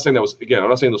 I'm not saying those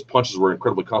punches were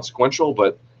incredibly consequential,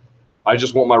 but I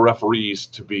just want my referees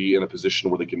to be in a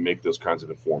position where they can make those kinds of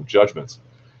informed judgments.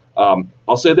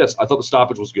 I'll say this: I thought the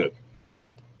stoppage was good.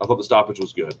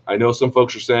 I know some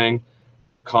folks are saying,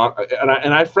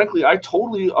 frankly, I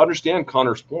totally understand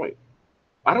Conor's point.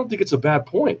 I don't think it's a bad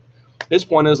point. His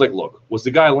point is like, look, was the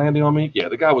guy landing on me? Yeah,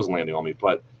 the guy was landing on me,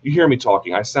 but you hear me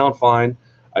talking. I sound fine.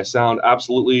 I sound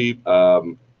absolutely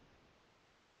about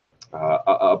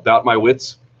my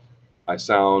wits. I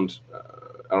sound,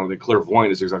 I don't think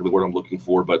clairvoyant is exactly what I'm looking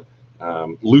for, but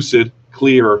lucid,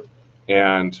 clear,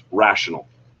 and rational.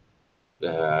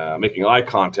 Making eye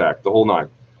contact, the whole nine.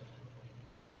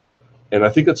 And I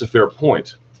think that's a fair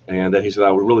point. And then he said,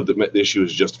 I would really admit the issue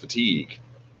is just fatigue.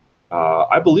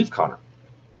 I believe Conor.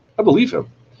 I believe him.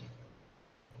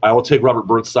 I will take Robert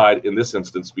Byrd's side in this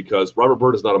instance because Robert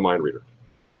Byrd is not a mind reader.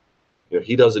 You know,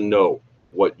 he doesn't know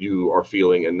what you are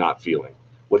feeling and not feeling.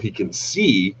 What he can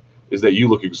see is that you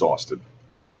look exhausted.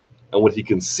 And what he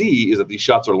can see is that these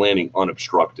shots are landing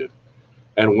unobstructed.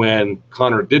 And when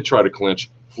Conor did try to clinch,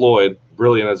 Floyd,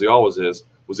 brilliant as he always is,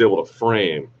 was able to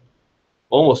frame,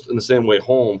 almost in the same way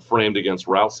Holm framed against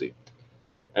Rousey,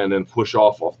 and then push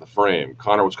off the frame.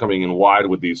 Conor was coming in wide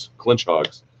with these clinch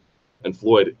hugs, and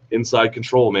Floyd, inside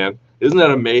control, man. Isn't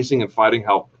that amazing in fighting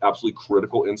how absolutely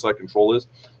critical inside control is?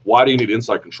 Why do you need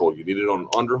inside control? You need it on an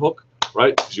underhook,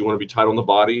 right? Because you want to be tight on the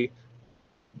body,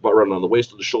 but running on the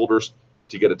waist or the shoulders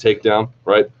to get a takedown,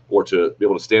 right? Or to be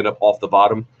able to stand up off the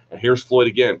bottom. And here's Floyd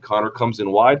again. Conor comes in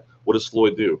wide. What does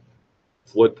Floyd do?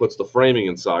 Floyd puts the framing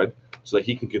inside so that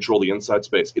he can control the inside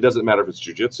space. It doesn't matter if it's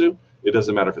jiu-jitsu. It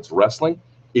doesn't matter if it's wrestling.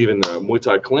 Even Muay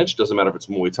Thai clinch. Doesn't matter if it's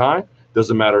Muay Thai.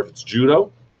 Doesn't matter if it's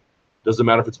judo. Doesn't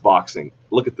matter if it's boxing.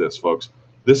 Look at this, folks.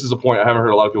 This is a point I haven't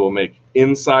heard a lot of people make.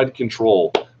 Inside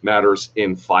control matters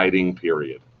in fighting,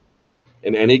 period.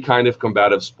 In any kind of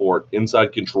combative sport,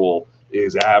 inside control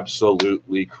is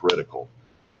absolutely critical.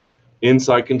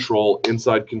 Inside control,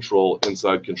 inside control,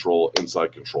 inside control,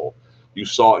 inside control. You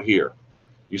saw it here.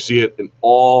 You see it in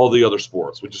all the other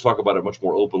sports. We just talk about it much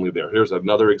more openly there. Here's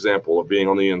another example of being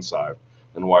on the inside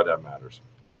and why that matters.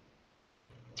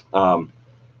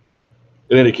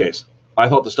 In any case, I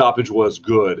thought the stoppage was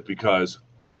good because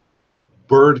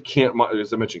Byrd can't,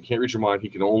 as I mentioned, can't read your mind. He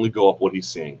can only go up what he's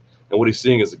seeing. And what he's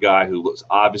seeing is a guy who looks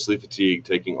obviously fatigued,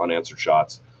 taking unanswered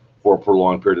shots for a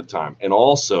prolonged period of time. And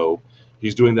also,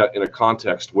 he's doing that in a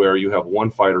context where you have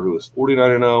one fighter who is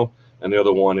 49-0 and the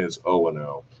other one is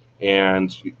 0-0.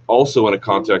 And also in a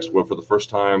context where for the first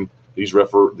time, this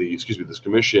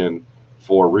commission,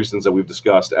 for reasons that we've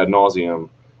discussed ad nauseum,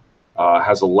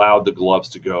 has allowed the gloves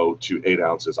to go to 8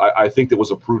 ounces. I think that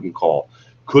was a prudent call.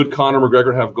 Could Conor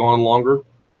McGregor have gone longer?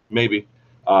 Maybe.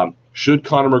 Should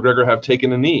Conor McGregor have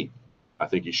taken a knee? I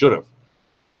think he should have.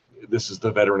 This is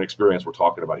the veteran experience we're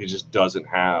talking about. He just doesn't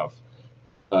have,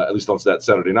 at least on that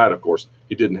Saturday night, of course,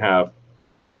 he didn't have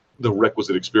the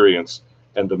requisite experience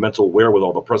and the mental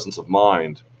wherewithal, the presence of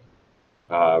mind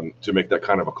to make that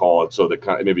kind of a call. And so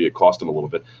that maybe it cost him a little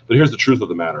bit. But here's the truth of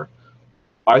the matter.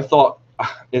 I thought,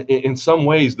 in some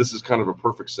ways, this is kind of a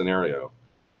perfect scenario.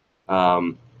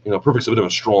 Perfect's a bit of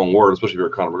a strong word, especially if you're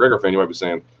a Conor McGregor fan. You might be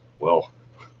saying, well,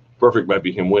 perfect might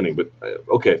be him winning, but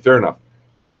okay, fair enough.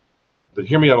 But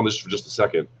hear me out on this for just a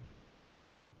second.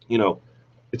 You know,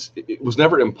 it was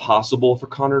never impossible for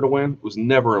Conor to win. It was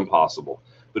never impossible,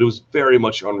 but it was very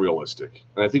much unrealistic.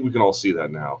 And I think we can all see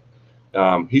that now.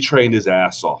 He trained his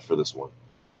ass off for this one.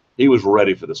 He was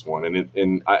ready for this one.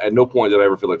 And at no point did I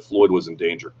ever feel like Floyd was in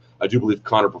danger. I do believe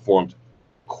Conor performed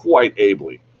quite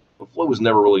ably, but Floyd was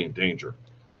never really in danger.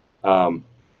 And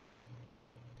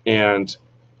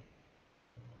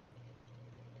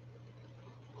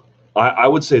I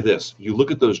would say this. You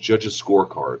look at those judges'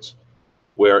 scorecards,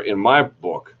 where in my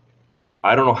book,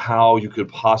 I don't know how you could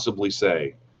possibly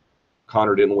say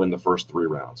Conor didn't win the first 3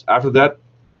 rounds. After that,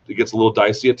 it gets a little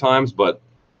dicey at times, but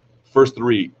first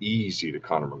 3, easy to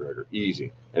Conor McGregor,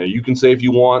 easy. And you can say if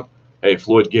you want, hey,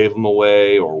 Floyd gave him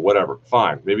away or whatever.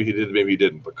 Fine, maybe he did, maybe he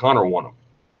didn't, but Conor won him.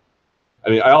 I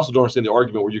mean, I also don't understand the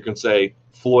argument where you can say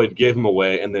Floyd gave him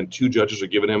away and then 2 judges are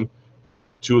giving him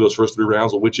 2 of those first 3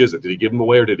 rounds. Well, which is it? Did he give him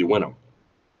away or did he win him?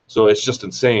 So it's just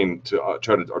insane to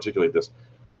try to articulate this.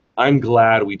 I'm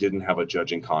glad we didn't have a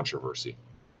judging controversy.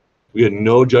 We had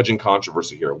no judging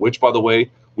controversy here, which, by the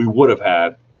way, we would have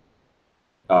had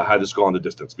this gone the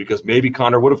distance, because maybe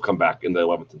Conor would have come back in the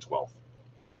 11th and 12th.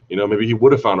 You know, maybe he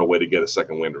would have found a way to get a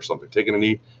second win or something, taking a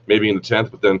knee maybe in the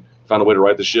 10th, but then found a way to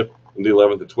right the ship in the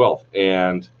 11th and 12th.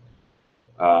 And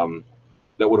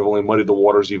that would have only muddied the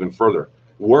waters even further.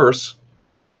 Worse,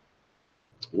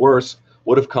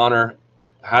 what if Conor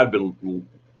had been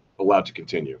allowed to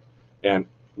continue? And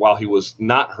while he was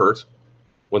not hurt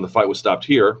when the fight was stopped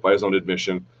here, by his own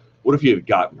admission, what if he had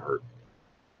gotten hurt?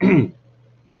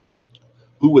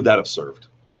 Who would that have served?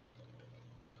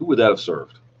 Who would that have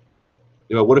served?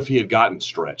 You know, what if he had gotten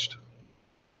stretched?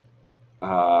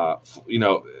 You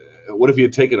know, what if he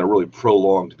had taken a really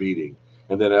prolonged beating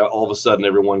and then all of a sudden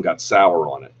everyone got sour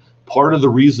on it? Part of the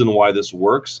reason why this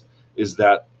works is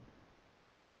that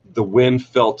the win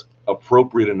felt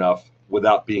appropriate enough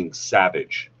without being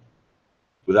savage,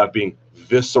 without being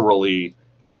viscerally,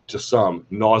 to some,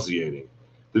 nauseating.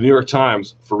 The New York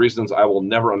Times, for reasons I will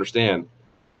never understand,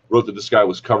 wrote that this guy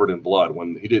was covered in blood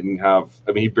when he didn't have,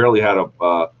 I mean, he barely had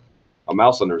a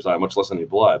mouse under his eye, much less any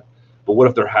blood. But what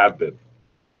if there had been,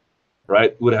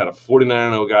 right? We would have had a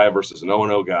 49-0 guy versus an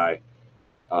 0-0 guy.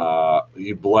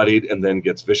 He bloodied and then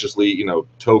gets viciously, you know,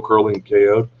 toe curling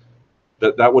KO'd.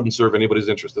 That wouldn't serve anybody's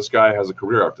interest. This guy has a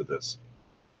career after this.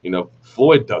 You know,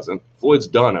 Floyd doesn't. Floyd's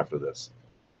done after this.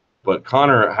 But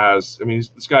Conor has, I mean,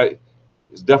 this guy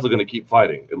is definitely going to keep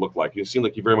fighting, it looked like. He seemed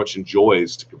like he very much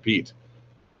enjoys to compete.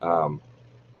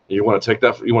 You want to take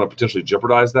that, you want to potentially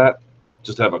jeopardize that,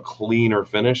 just to have a cleaner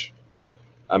finish.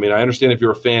 I mean, I understand if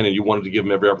you're a fan and you wanted to give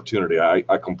him every opportunity. I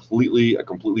completely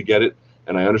get it,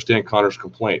 and I understand Conor's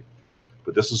complaint.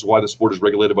 But this is why the sport is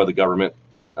regulated by the government.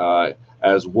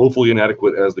 As woefully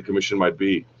inadequate as the commission might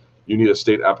be, you need a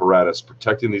state apparatus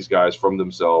protecting these guys from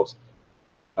themselves.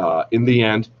 In the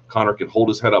end, Conor can hold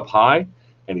his head up high,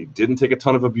 and he didn't take a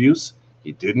ton of abuse.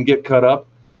 He didn't get cut up.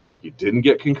 He didn't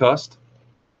get concussed.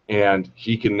 And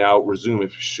he can now resume,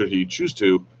 if should he choose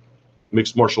to,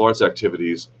 mixed martial arts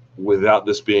activities without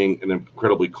this being an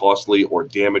incredibly costly or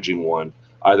damaging one,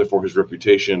 either for his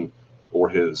reputation or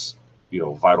his, you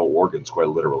know, vital organs, quite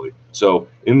literally. So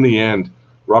in the end,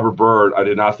 Robert Byrd, I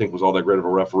did not think was all that great of a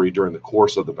referee during the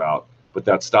course of the bout, but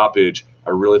that stoppage, I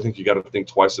really think you got to think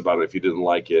twice about it if you didn't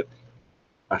like it.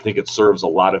 I think it serves a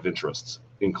lot of interests,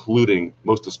 including,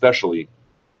 most especially,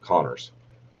 Conor's.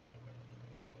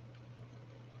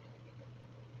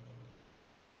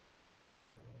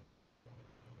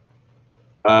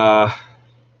 Can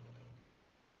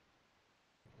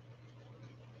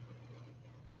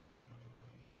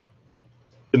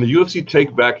the UFC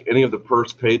take back any of the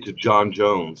purse paid to John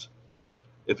Jones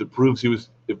if it proves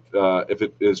if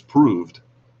it is proved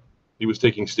he was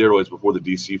taking steroids before the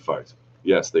DC fight?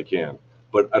 Yes, they can,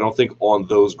 but I don't think on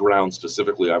those grounds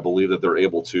specifically. I believe that they're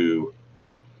able to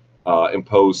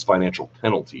impose financial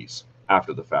penalties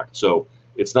after the fact. So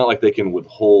it's not like they can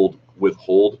withhold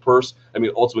purse. I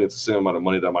mean, ultimately, it's the same amount of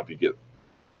money that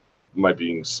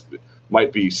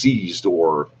might be seized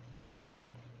or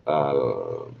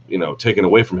you know, taken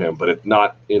away from him, but it's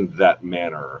not in that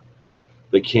manner.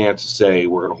 They can't say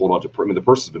we're going to hold on to. I mean, the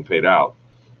purse has been paid out,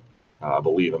 I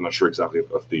believe. I'm not sure exactly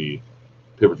if the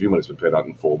pay-per-view money's been paid out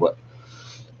in full, but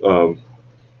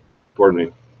pardon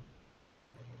me.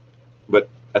 But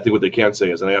I think what they can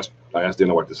say is, and I asked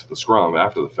Dana White this at the scrum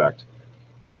after the fact.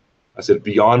 I said,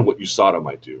 beyond what USADA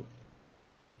might do,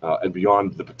 and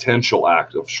beyond the potential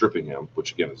act of stripping him,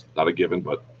 which again is not a given,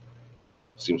 but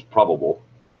seems probable.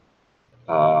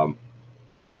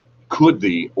 Could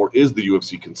the, or is the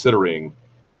UFC considering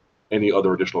any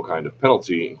other additional kind of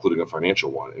penalty, including a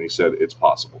financial one. And he said it's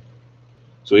possible.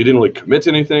 So he didn't really commit to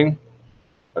anything.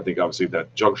 I think obviously at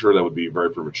that juncture that would be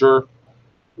very premature,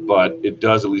 but it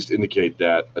does at least indicate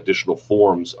that additional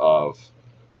forms of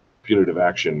punitive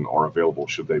action are available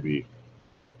should they be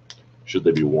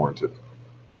warranted.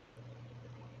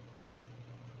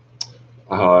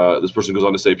 This person goes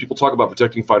on to say, people talk about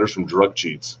protecting fighters from drug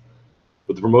cheats,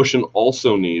 but the promotion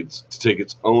also needs to take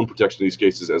its own protection in these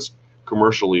cases, as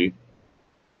commercially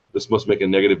this must make a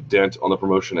negative dent on the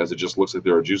promotion, as it just looks like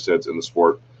there are juice heads in the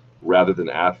sport rather than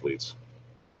athletes.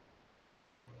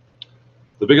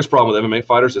 The biggest problem with MMA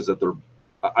fighters is that they're,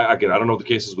 again, I don't know what the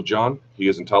case is with John. He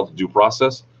is entitled to due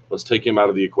process. Let's take him out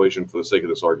of the equation for the sake of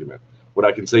this argument. What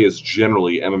I can say is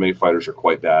generally MMA fighters are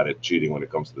quite bad at cheating when it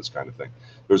comes to this kind of thing.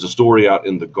 There's a story out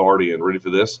in The Guardian. Ready for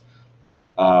this?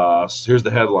 Here's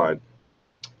the headline.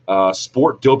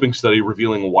 Sport doping study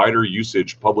revealing wider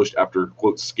usage published after,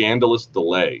 quote, scandalous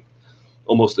delay.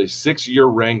 Almost a 6-year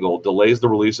wrangle delays the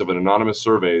release of an anonymous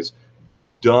surveys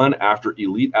done after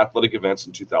elite athletic events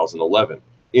in 2011,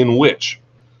 in which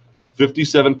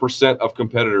 57% of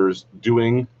competitors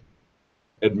doing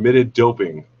admitted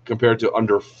doping compared to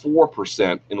under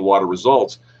 4% in WADA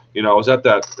results. You know, I was at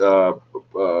that.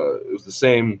 It was the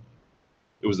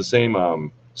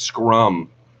same scrum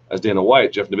as Dana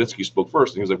White. Jeff Nowitzki spoke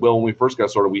first, and he was like, "Well, when we first got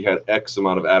started, we had X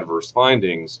amount of adverse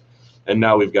findings, and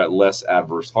now we've got less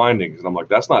adverse findings." And I'm like,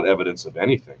 "That's not evidence of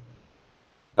anything.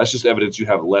 That's just evidence you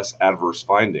have less adverse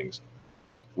findings."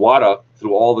 WADA,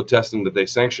 through all the testing that they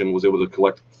sanctioned, was able to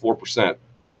collect 4%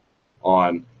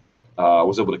 on.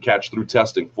 Was able to catch through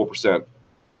testing 4%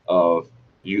 of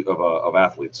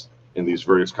athletes in these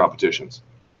various competitions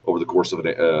over the course of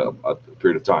a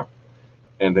period of time.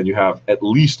 And then you have at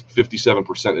least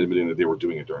 57% admitting that they were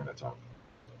doing it during that time.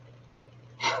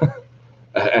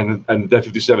 and that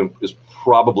 57 is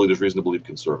probably, there's reason to believe,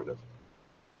 conservative.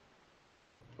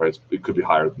 Right? It could be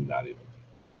higher than that even.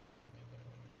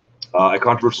 A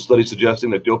controversial study suggesting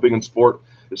that doping in sport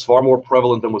is far more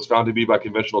prevalent than was found to be by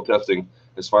conventional testing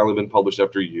has finally been published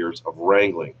after years of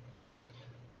wrangling.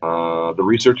 The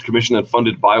research commissioned and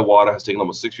funded by WADA has taken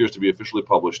almost 6 years to be officially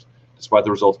published, despite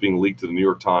the results being leaked to the New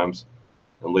York Times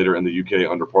and later in the UK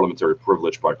under parliamentary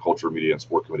privilege by Culture, Media, and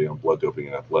Sport Committee on Blood Doping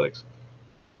and Athletics.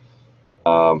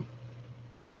 So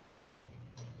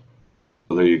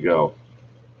there you go.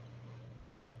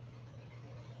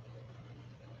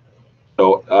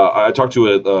 So I talked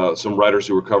to some writers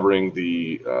who were covering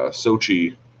the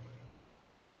Sochi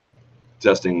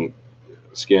testing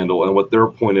scandal, and what their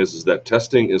point is that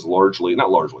testing is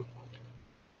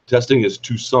testing is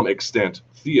to some extent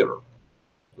theater.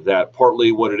 That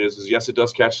partly what it is yes, it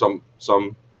does catch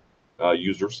some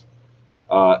users,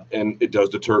 and it does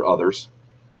deter others,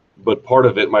 but part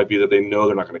of it might be that they know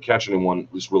they're not going to catch anyone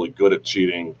who's really good at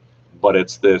cheating, but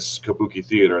it's this kabuki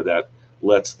theater that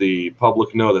lets the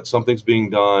public know that something's being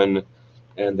done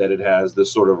and that it has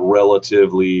this sort of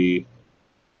relatively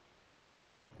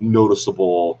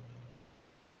noticeable,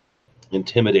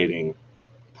 intimidating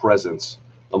presence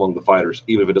among the fighters,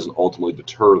 even if it doesn't ultimately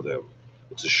deter them.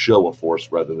 It's a show of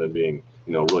force rather than being,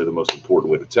 really the most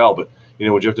important way to tell. But,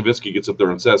 when Jeff Nowitzki gets up there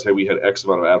and says, hey, we had X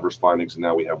amount of adverse findings and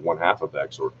now we have 1/2 of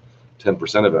X or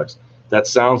 10% of X, that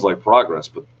sounds like progress,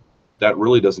 but that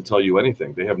really doesn't tell you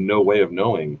anything. They have no way of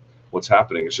knowing what's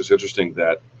happening. It's just interesting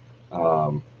that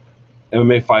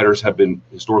MMA fighters have been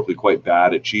historically quite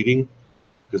bad at cheating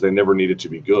because they never needed to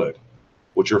be good.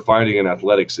 What you're finding in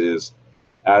athletics is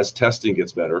as testing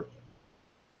gets better,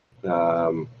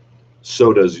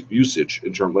 so does usage.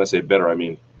 When I say better, I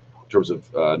mean in terms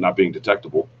of not being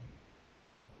detectable.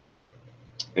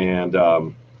 And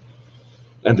the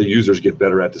users get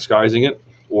better at disguising it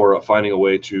or finding a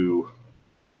way to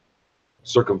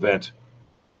circumvent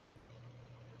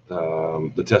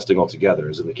the testing altogether,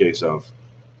 as in the case of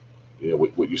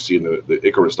what you see in the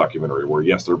Icarus documentary, where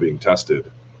yes, they're being tested,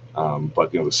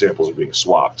 but the samples are being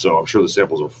swapped. So I'm sure the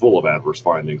samples are full of adverse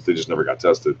findings. They just never got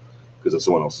tested because of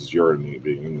someone else's urine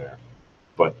being in there.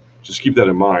 But just keep that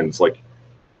in mind. It's like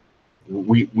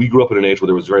we grew up in an age where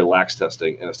there was very lax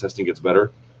testing, and as testing gets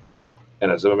better,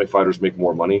 and as MMA fighters make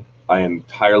more money, I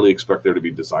entirely expect there to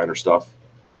be designer stuff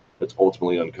that's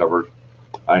ultimately uncovered.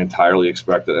 I entirely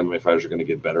expect that MMA fighters are going to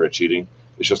get better at cheating.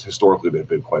 It's just historically they've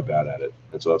been quite bad at it,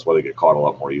 and so that's why they get caught a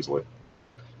lot more easily.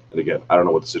 And again, I don't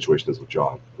know what the situation is with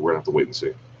John. We're going to have to wait and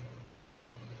see.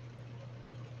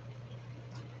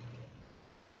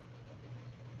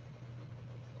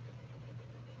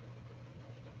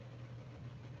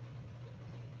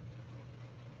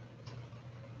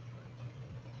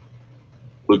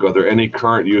 Luke, are there any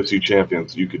current UFC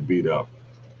champions you could beat up?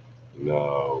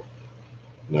 No.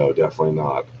 No, definitely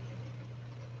not.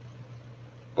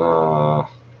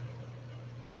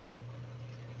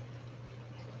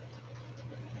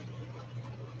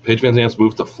 Paige Van Zandt's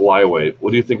move to flyweight.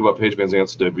 What do you think about Paige Van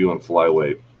Zandt's debut in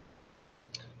flyweight?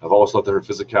 I've always thought that her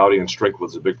physicality and strength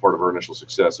was a big part of her initial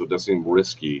success, so it does seem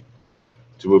risky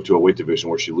to move to a weight division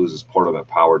where she loses part of that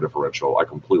power differential. I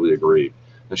completely agree.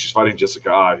 And she's fighting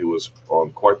Jessica Eye, who was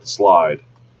on quite the slide.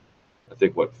 I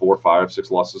think, 4, 5,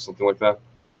 6 losses, something like that.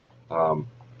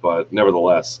 But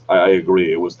nevertheless, I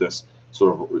agree. It was this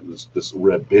sort of this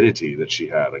rapidity that she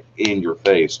had, like in your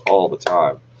face all the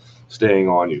time, staying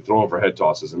on you, throwing for head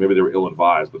tosses, and maybe they were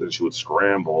ill-advised, but then she would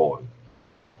scramble, and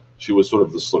she was sort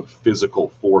of this sort of physical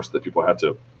force that people had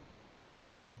to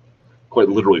quite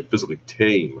literally physically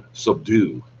tame,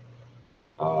 subdue.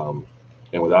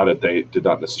 And without it, they did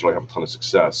not necessarily have a ton of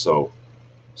success. So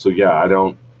yeah, I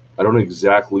don't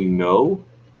exactly know,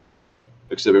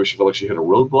 except maybe she felt like she hit a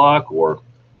roadblock, or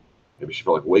maybe she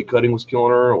felt like weight cutting was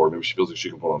killing her, or maybe she feels like she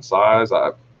can put on size.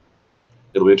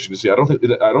 It'll be interesting to see. I don't think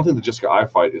the Jessica Eye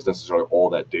fight is necessarily all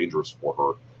that dangerous for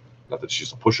her. Not that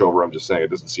she's a pushover. I'm just saying it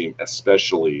doesn't seem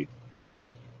especially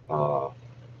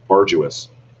arduous.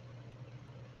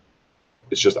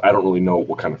 It's just I don't really know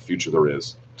what kind of future there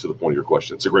is, to the point of your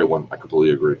question. It's a great one. I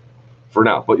completely agree. For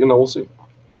now, but we'll see.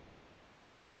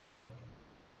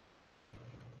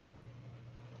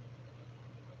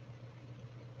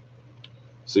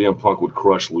 CM Punk would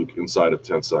crush Luke inside of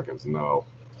 10 seconds. No,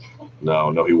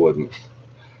 he wouldn't.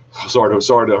 Sorry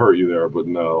to hurt you there, but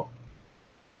no,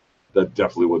 that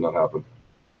definitely would not happen.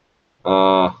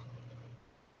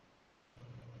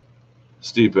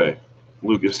 Stipe.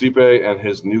 Luke, is Stipe and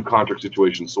his new contract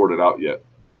situation sorted out yet?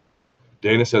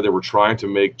 Dana said they were trying to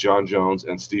make John Jones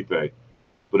and Stipe,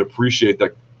 but appreciate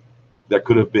that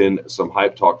could have been some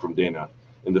hype talk from Dana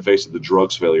in the face of the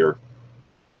drugs failure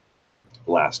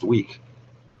last week.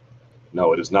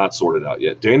 No, it is not sorted out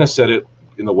yet. Dana said it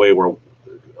in a way where,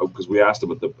 because we asked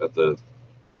him at the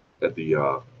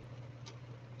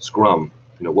scrum,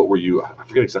 what were you? I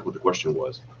forget exactly what the question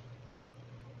was,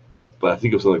 but I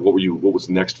think it was something like, what was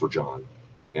next for John?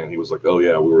 And he was like, oh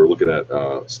yeah, we were looking at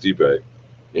Stipe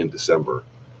in December.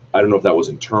 I don't know if that was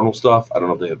internal stuff. I don't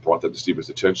know if they had brought that to Stipe's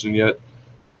attention yet,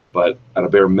 but at a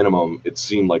bare minimum, it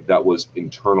seemed like that was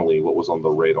internally what was on the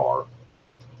radar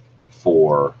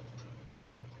for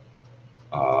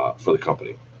the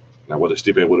company. Now, whether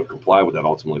Stipe would have complied with that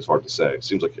ultimately is hard to say. It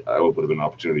seems like it would have been an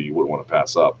opportunity you wouldn't want to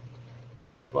pass up.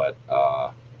 But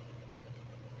God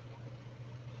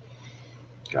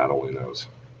only knows.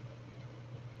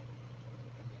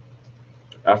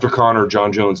 After Conor,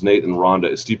 John Jones, Nate, and Ronda,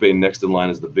 is Stipe next in line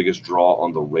as the biggest draw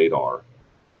on the radar?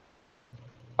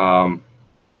 I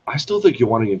still think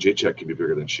Joanna Jędrzejczyk can be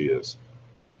bigger than she is.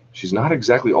 She's not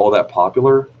exactly all that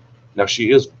popular. Now,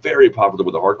 she is very popular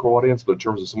with the hardcore audience, but in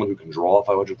terms of someone who can draw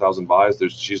 500,000 buys,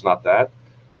 she's not that.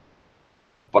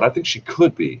 But I think she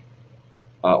could be,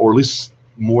 or at least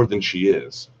more than she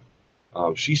is.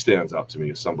 She stands out to me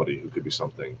as somebody who could be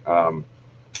something. Well,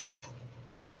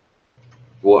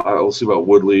 we'll see about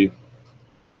Woodley.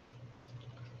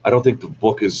 I don't think the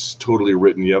book is totally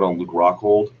written yet on Luke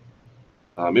Rockhold.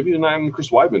 Maybe even Chris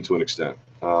Weidman to an extent.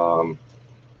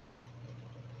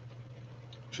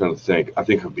 Trying to think. I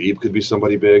think Khabib could be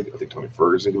somebody big. I think Tony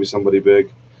Ferguson could be somebody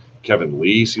big. Kevin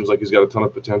Lee seems like he's got a ton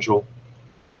of potential.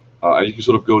 And you can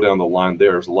sort of go down the line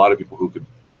there. There's a lot of people who could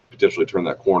potentially turn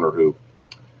that corner who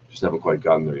just haven't quite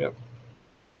gotten there yet.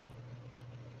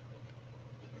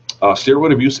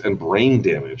 Steroid abuse and brain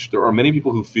damage. There are many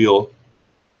people who feel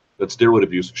that steroid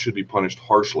abuse should be punished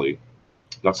harshly,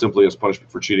 not simply as punishment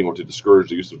for cheating or to discourage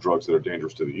the use of drugs that are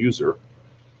dangerous to the user,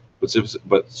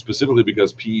 but specifically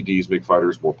because PEDs make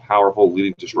fighters more powerful,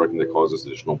 leading to striking that causes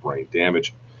additional brain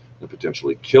damage and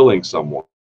potentially killing someone.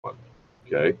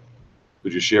 Okay,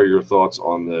 could you share your thoughts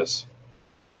on this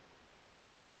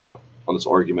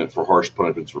argument for harsh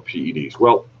punishments for PEDs?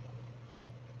 Well,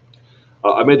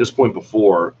 I made this point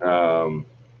before.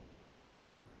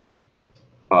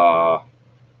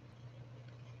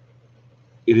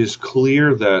 It is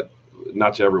clear that,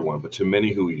 not to everyone, but to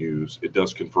many who use, it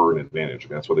does confer an advantage. I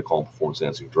mean, that's why they call them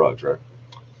performance-enhancing drugs, right?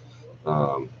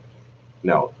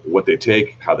 Now, what they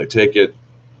take, how they take it,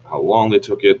 how long they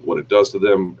took it, what it does to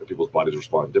them, people's bodies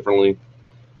respond differently,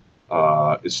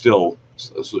 is still,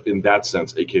 in that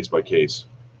sense, a case-by-case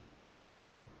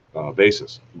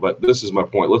basis. But this is my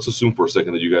point. Let's assume for a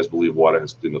second that you guys believe WADA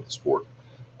has cleaned up the sport.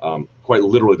 Quite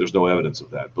literally, there's no evidence of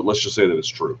that. But let's just say that it's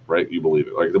true, right? You believe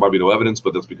it. Like, there might be no evidence,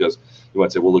 but that's because you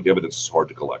might say, well, look, evidence is hard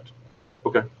to collect.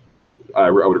 Okay,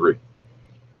 I would agree.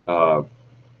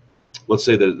 Let's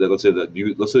say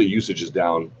the usage is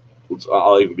down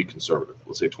I'll even be conservative.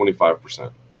 Let's say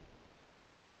 25%.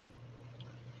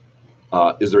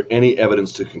 Is there any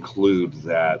evidence to conclude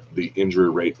that the injury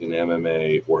rate in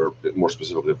MMA, or more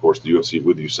specifically, of course, the UFC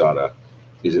with USADA,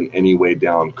 is in any way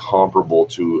down comparable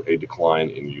to a decline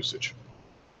in usage?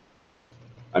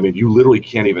 I mean, you literally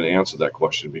can't even answer that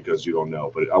question because you don't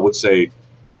know. But I would say,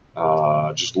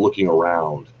 just looking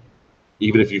around,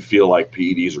 even if you feel like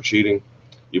PEDs are cheating,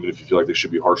 even if you feel like they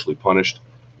should be harshly punished,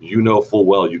 you know full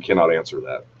well you cannot answer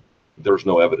that. There's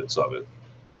no evidence of it.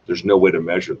 There's no way to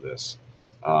measure this.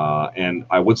 And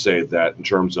I would say that in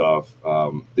terms of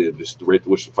the rate at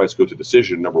which the fights go to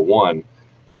decision, number one,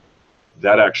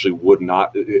 that actually would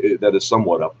not, that is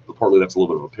somewhat up. Partly that's a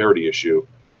little bit of a parity issue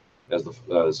as the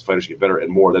fighters get better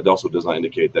and more. That also does not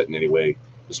indicate that in any way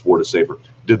the sport is safer.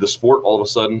 Did the sport all of a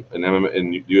sudden in MMA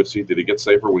and UFC, did it get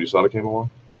safer when USADA came along?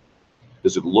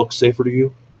 Does it look safer to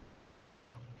you?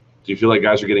 Do you feel like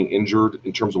guys are getting injured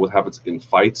in terms of what happens in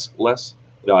fights less?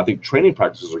 No, I think training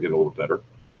practices are getting a little better.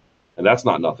 And that's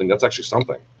not nothing. That's actually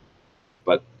something.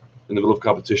 But in the middle of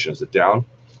competition, is it down?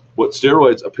 What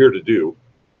steroids appear to do,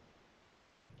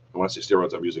 and when I say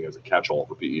steroids, I'm using it as a catch-all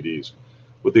for PEDs.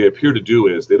 What they appear to do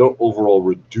is they don't overall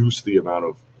reduce the amount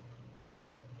of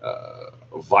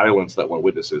violence that one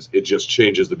witnesses. It just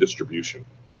changes the distribution.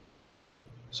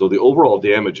 So the overall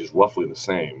damage is roughly the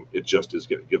same. It just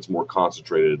gets more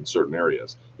concentrated in certain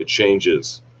areas. It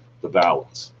changes the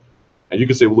balance. And you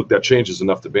can say, well, look, that changes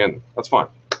enough to ban them. That's fine.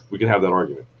 We can have that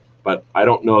argument. But I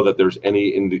don't know that there's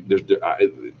any,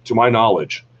 to my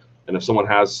knowledge, and if someone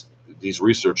has these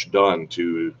research done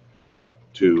to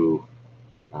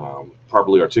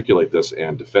properly articulate this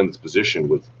and defend its position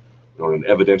with on an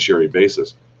evidentiary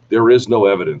basis, there is no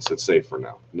evidence that's safe for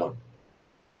now. None.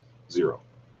 Zero.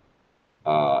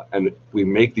 And we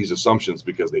make these assumptions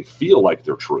because they feel like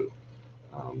they're true.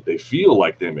 They feel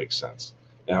like they make sense.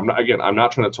 And I'm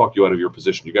not trying to talk you out of your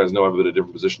position. You guys know I'm in a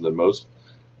different position than most.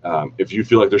 If you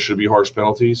feel like there should be harsh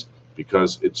penalties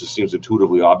because it just seems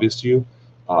intuitively obvious to you,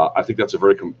 I think that's a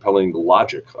very compelling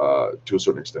logic to a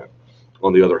certain extent.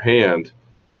 On the other hand,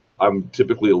 I'm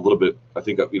typically a little bit, I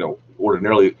think,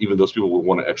 ordinarily, even those people would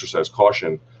want to exercise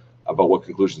caution about what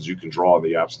conclusions you can draw in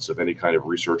the absence of any kind of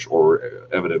research or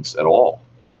evidence at all.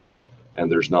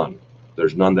 And there's none.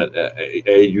 There's none that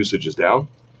usage is down.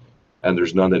 And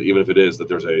there's none that, even if it is, that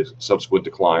there's a subsequent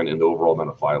decline in the overall amount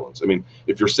of violence. I mean,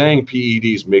 if you're saying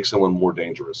PEDs make someone more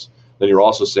dangerous, then you're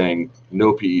also saying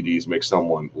no PEDs make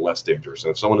someone less dangerous.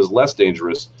 And if someone is less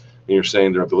dangerous, then you're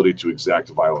saying their ability to exact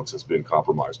violence has been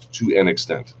compromised to an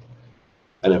extent.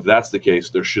 And if that's the case,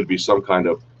 there should be some kind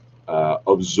of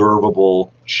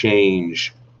observable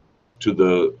change to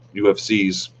the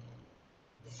UFC's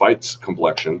fights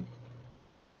complexion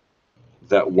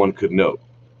that one could note.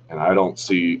 And I don't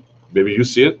see. Maybe you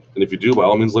see it, and if you do, by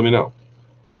all means, let me know.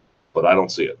 But I don't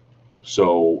see it.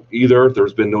 So either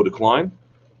there's been no decline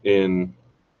in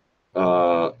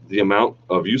the amount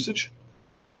of usage,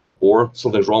 or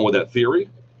something's wrong with that theory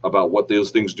about what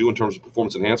those things do in terms of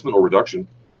performance enhancement or reduction.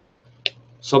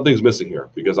 Something's missing here,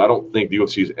 because I don't think the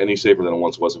UFC is any safer than it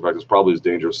once was. In fact, it's probably as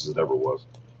dangerous as it ever was.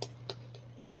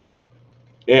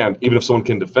 And even if someone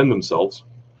can defend themselves,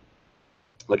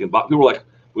 like in people were like,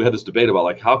 we had this debate about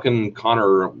like, how can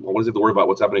Conor, what does he have to worry about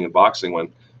what's happening in boxing when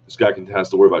this guy has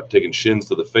to worry about taking shins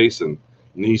to the face and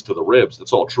knees to the ribs?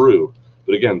 That's all true.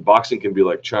 But again, boxing can be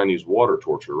like Chinese water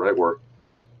torture, right? Where,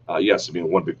 yes, I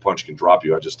mean, one big punch can drop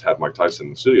you. I just had Mike Tyson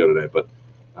in the studio today, but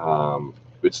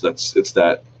it's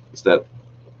that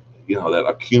that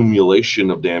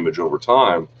accumulation of damage over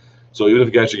time. So even if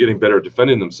the guys are getting better at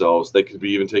defending themselves, they could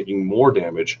be even taking more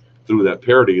damage through that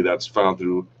parity that's found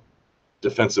through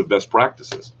defensive best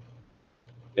practices.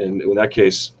 And in that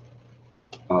case,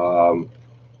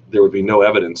 there would be no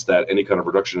evidence that any kind of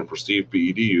reduction in perceived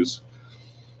PED use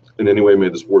in any way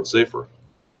made the sport safer.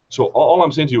 So all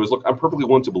I'm saying to you is, look, I'm perfectly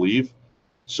willing to believe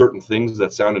certain things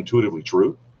that sound intuitively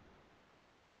true.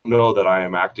 Know that I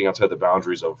am acting outside the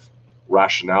boundaries of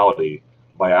rationality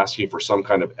by asking for some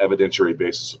kind of evidentiary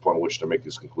basis upon which to make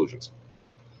these conclusions.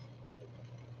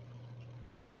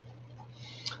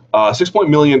 6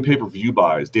 million pay-per-view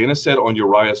buys. Dana said on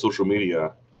Uriah's social media,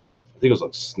 I think it was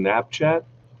on Snapchat,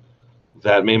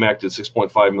 that Maymac did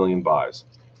 6.5 million buys.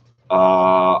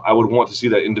 I would want to see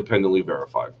that independently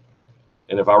verified.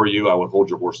 And if I were you, I would hold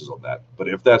your horses on that. But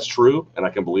if that's true, and I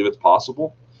can believe it's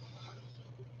possible,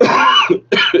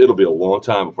 it'll be a long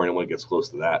time before anyone gets close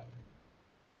to that.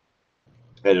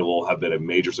 And it will have been a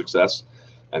major success,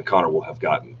 and Conor will have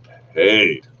gotten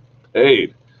paid.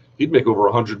 He'd make over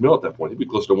 100 mil at that point. He'd be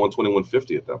close to 120,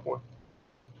 150 at that point.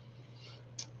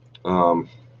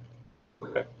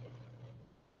 Okay.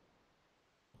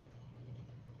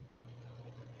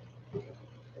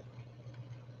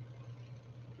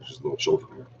 little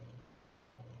children here.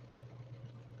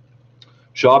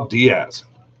 Schaub Diaz.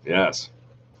 Yes.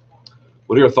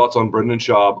 What are your thoughts on Brendan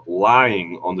Schaub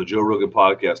lying on the Joe Rogan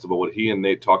podcast about what he and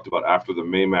Nate talked about after the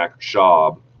Maymac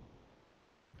Schaub?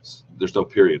 There's no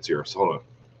periods here, so hold on.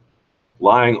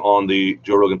 Lying on the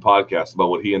Joe Rogan podcast about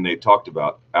what he and Nate talked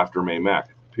about after Maymac,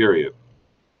 period.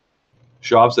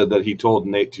 Schaub said that he told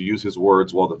Nate to use his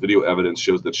words, while the video evidence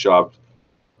shows that Schaub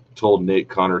told Nate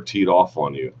Conor teed off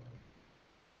on you.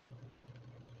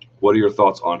 What are your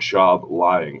thoughts on Schaub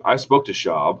lying? I spoke to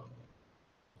Schaub.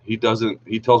 He tells me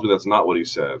that's not what he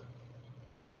said.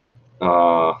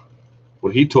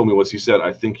 What he told me was, he said,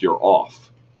 I think you're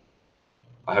off.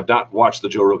 I have not watched the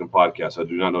Joe Rogan podcast. I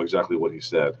do not know exactly what he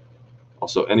said.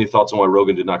 Also, any thoughts on why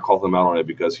Rogan did not call him out on it,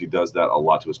 because he does that a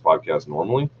lot to his podcast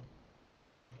normally?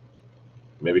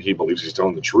 Maybe he believes he's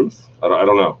telling the truth. I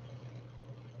don't know.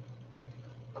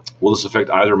 Will this affect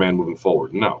either man moving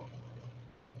forward? No.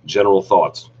 General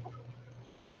thoughts.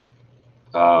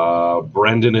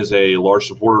 Brendan is a large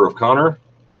supporter of Conor.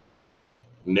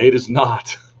 Nate is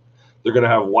not. They're going to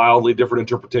have wildly different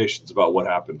interpretations about what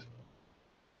happened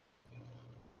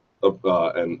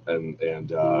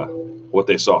and what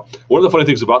they saw. One of the funny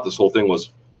things about this whole thing was,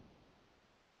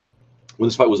 when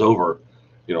this fight was over,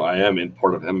 you know, I am in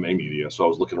part of MMA media, so I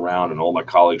was looking around, and all my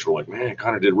colleagues were like, "Man,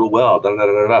 Conor did real well." Da, da,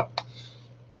 da, da, da.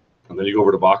 And then you go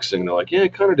over to boxing, and they're like, "Yeah,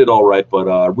 Conor did all right, but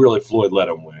really Floyd let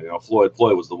him win. You know, Floyd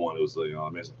was the one who was, you know,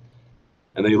 amazing."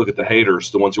 And then you look at the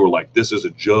haters, the ones who are like, "This is a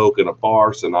joke and a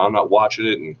farce, and I'm not watching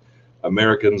it, and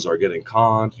Americans are getting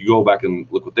conned." You go back and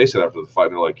look what they said after the fight,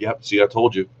 and they're like, "Yep, see, I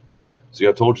told you. See,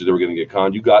 I told you they were going to get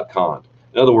conned. You got conned."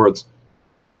 In other words,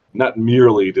 not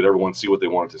merely did everyone see what they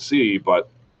wanted to see, but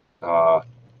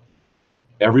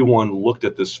everyone looked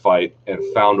at this fight and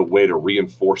found a way to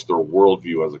reinforce their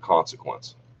worldview as a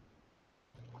consequence.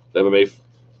 The MMA,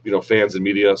 you know, fans and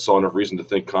media saw enough reason to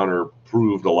think Conor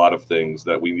proved a lot of things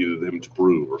that we needed him to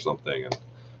prove or something. And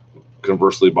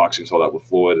conversely, boxing saw that with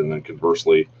Floyd, and then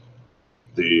conversely,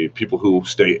 the people who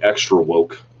stay extra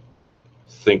woke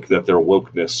think that their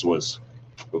wokeness was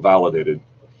validated.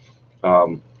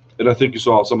 And I think you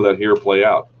saw some of that here play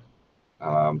out.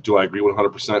 Do I agree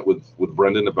 100% with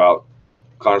Brendan about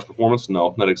Conor's performance?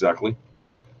 No, not exactly.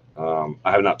 I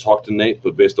have not talked to Nate,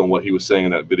 but based on what he was saying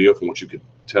in that video, from what you could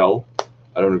tell,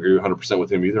 I don't agree 100%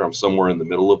 with him either. I'm somewhere in the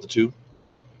middle of the two.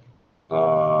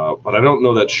 But I don't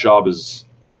know that Schaub is...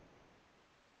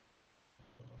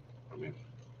 I mean,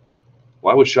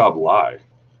 why would Schaub lie?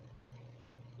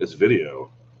 It's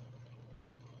video.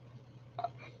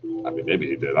 I mean, maybe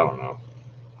he did. I don't know.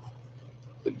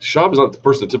 Schaub is not the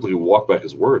person to typically walk back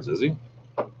his words, is he?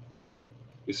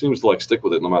 He seems to like stick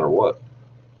with it no matter what.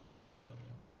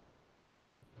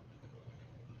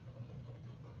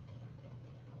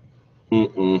 But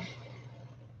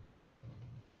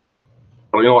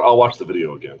you know what? I'll watch the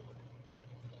video again.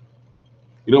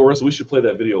 You know, Marissa, we should play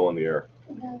that video on the air.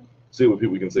 Okay. See what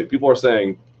people can say. People are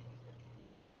saying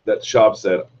that Schaub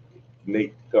said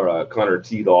Nate or Conor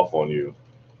teed off on you,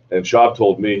 and Schaub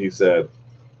told me, he said,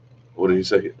 what did he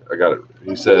say? I got it.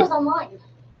 He said, online.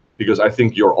 He goes, I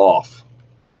think you're off.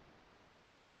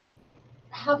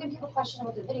 How can people question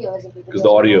what the video is? Because the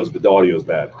audio is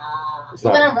bad. It's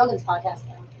not on Rogan's podcast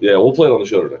now. Yeah, we'll play it on the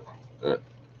show today. All right.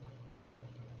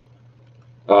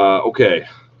 Okay.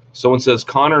 Someone says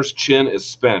Conor's chin is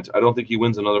spent. I don't think he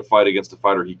wins another fight against a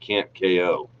fighter he can't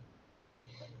KO.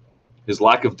 His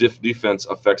lack of defense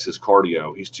affects his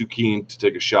cardio. He's too keen to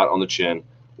take a shot on the chin,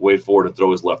 wait for it, and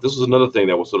throw his left. This was another thing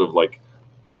that was sort of like,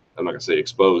 I'm not going to say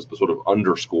exposed, but sort of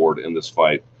underscored in this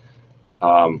fight.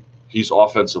 He's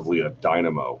offensively a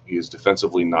dynamo. He is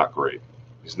defensively not great.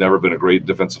 He's never been a great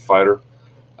defensive fighter.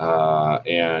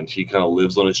 And he kind of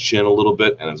lives on his chin a little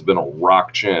bit, and it's been a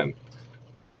rock chin.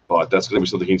 But that's going to be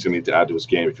something he's going to need to add to his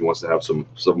game if he wants to have some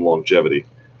longevity.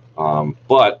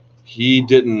 But he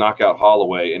didn't knock out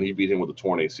Holloway, and he beat him with a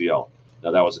torn ACL.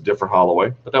 Now, that was a different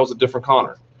Holloway, but that was a different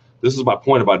Conor. This is my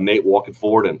point about Nate walking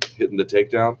forward and hitting the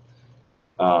takedown.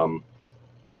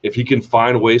 If he can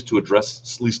find ways to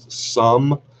address at least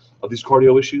some of these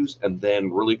cardio issues and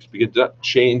then really begin to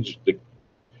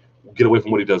get away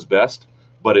from what he does best,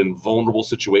 but in vulnerable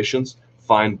situations,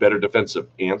 find better defensive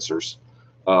answers.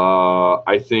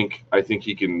 I think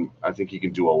he can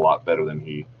do a lot better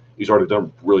than he's already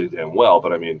done really damn well.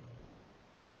 But I mean,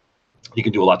 he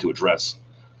can do a lot to address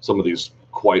some of these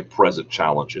quite present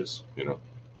challenges. You know.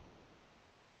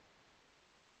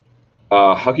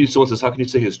 Someone says, how can you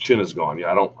say his chin is gone?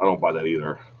 Yeah, I don't buy that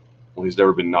either. Well, he's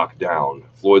never been knocked down.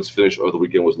 Floyd's finish over the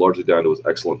weekend was largely down to his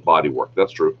excellent body work.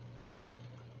 That's true.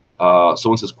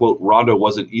 Someone says, quote, Ronda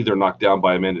wasn't either knocked down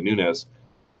by Amanda Nunes.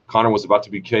 Conor was about to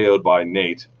be KO'd by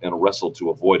Nate and wrestled to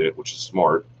avoid it, which is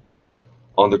smart.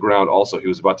 On the ground also, he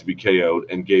was about to be KO'd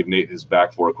and gave Nate his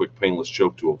back for a quick painless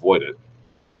choke to avoid it.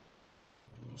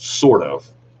 Sort of.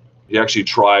 He actually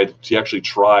tried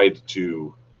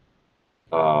to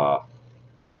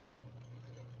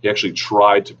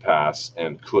pass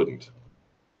and couldn't.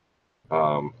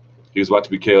 He was about to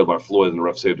be KO'd by Floyd, and the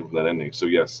ref saved him from that ending. So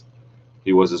yes,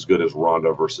 he was as good as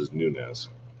Ronda versus Nunes.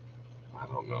 I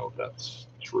don't know if that's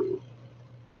true.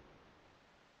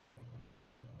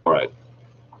 All right.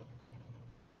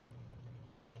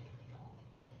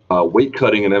 Weight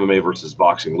cutting in MMA versus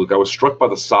boxing. Luke, I was struck by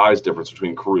the size difference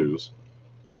between Cruz,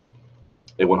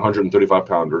 a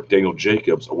 135-pounder, Daniel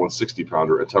Jacobs, a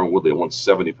 160-pounder, and Tyron Woodley, a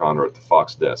 170-pounder at the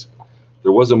Fox desk.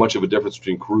 There wasn't much of a difference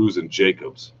between Cruz and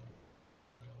Jacobs.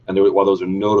 And while there was a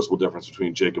noticeable difference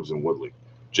between Jacobs and Woodley.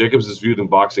 Jacobs is viewed in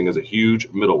boxing as a huge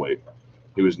middleweight.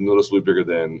 He was noticeably bigger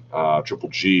than Triple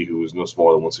G, who was no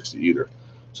smaller than 160 either.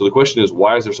 So the question is,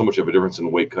 why is there so much of a difference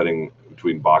in weight cutting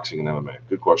between boxing and MMA?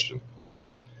 Good question.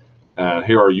 And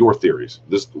here are your theories.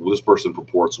 This person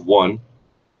purports, one,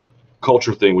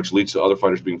 culture thing, which leads to other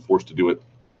fighters being forced to do it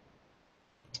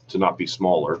to not be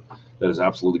smaller. That is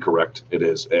absolutely correct. It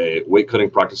is a weight cutting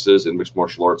practices in mixed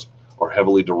martial arts are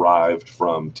heavily derived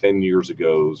from 10 years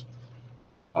ago's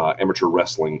amateur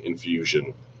wrestling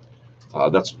infusion.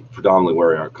 That's predominantly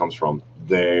where it comes from.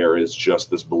 There is just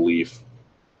this belief,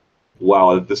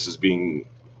 wow, this is being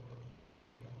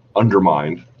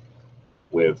undermined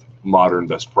with modern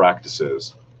best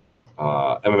practices.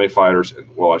 MMA fighters,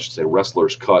 well, I should say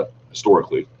wrestlers cut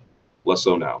historically, less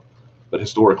so now, but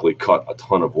historically cut a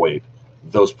ton of weight.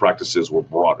 Those practices were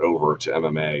brought over to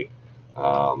MMA,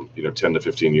 10 to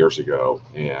 15 years ago,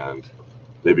 and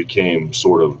they became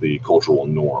sort of the cultural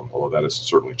norm, although that is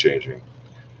certainly changing.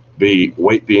 B,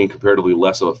 weight being comparatively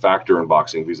less of a factor in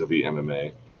boxing vis-a-vis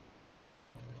MMA.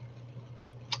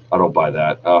 I don't buy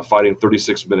that. Fighting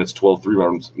 36 minutes, 12 3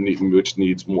 rounds, which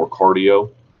needs more cardio.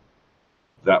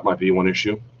 That might be one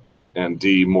issue. And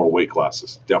D, more weight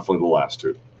classes. Definitely the last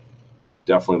two.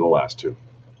 Definitely the last two.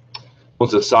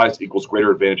 Once the size equals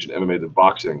greater advantage in MMA than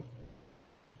boxing.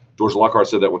 George Lockhart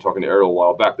said that when talking to Ariel a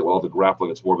while back, that while the grappling,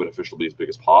 it's more beneficial to be as big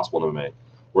as possible in MMA.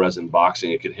 Whereas in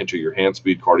boxing, it can hinder your hand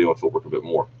speed, cardio, and footwork a bit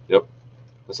more. Yep.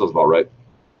 That sounds about right.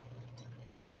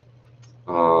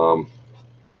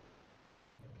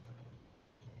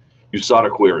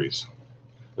 USADA queries.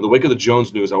 In the wake of the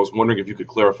Jones news, I was wondering if you could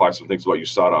clarify some things about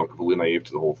USADA. I'm completely naive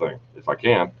to the whole thing, if I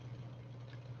can.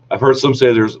 I've heard some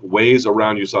say there's ways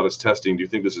around USADA's testing. Do you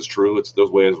think this is true? It's those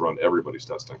ways around everybody's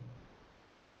testing.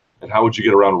 And how would you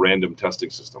get around random testing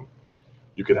system?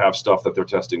 You could have stuff that their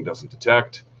testing doesn't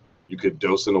detect. You could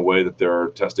dose in a way that their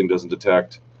testing doesn't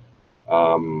detect.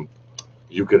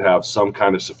 You could have some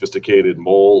kind of sophisticated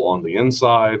mole on the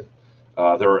inside.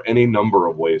 There are any number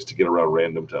of ways to get around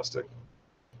random testing.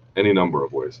 Any number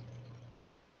of ways.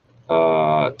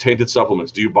 Tainted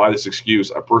supplements. Do you buy this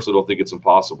excuse? I personally don't think it's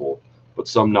impossible, but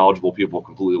some knowledgeable people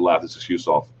completely laugh this excuse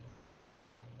off.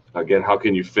 Again, how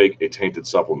can you fake a tainted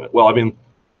supplement? Well, I mean,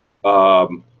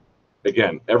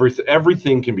 again,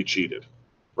 everything can be cheated,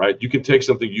 right? You can take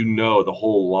something the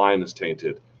whole line is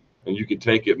tainted, and you can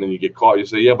take it and then you get caught. You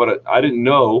say, yeah, but I didn't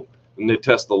know. And they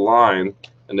test the line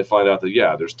and they find out that,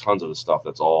 yeah, there's tons of the stuff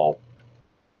that's all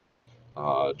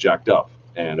jacked up.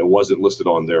 And it wasn't listed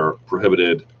on their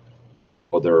prohibited,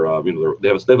 or their, they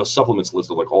have a supplements list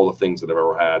of like all the things that have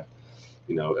ever had,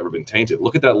 ever been tainted.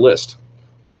 Look at that list.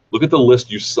 Look at the list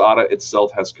USADA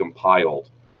itself has compiled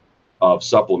of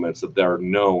supplements that they're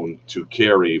known to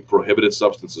carry prohibited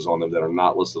substances on them that are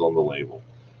not listed on the label.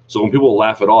 So when people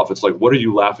laugh it off, it's like, what are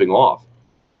you laughing off?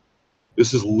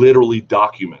 This is literally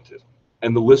documented.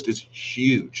 And the list is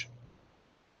huge.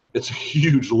 It's a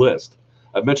huge list.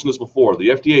 I've mentioned this before. The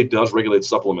FDA does regulate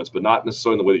supplements, but not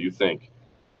necessarily in the way that you think.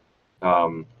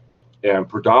 And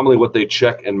predominantly what they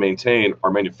check and maintain are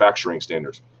manufacturing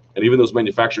standards. And even those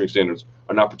manufacturing standards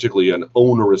are not particularly an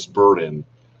onerous burden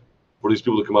for these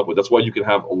people to come up with. That's why you can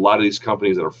have a lot of these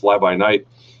companies that are fly-by-night.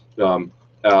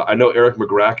 I know Eric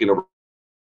McGracken over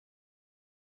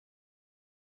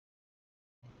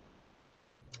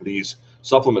these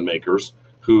supplement makers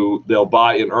who they'll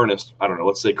buy in earnest, I don't know,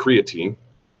 let's say creatine.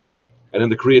 And in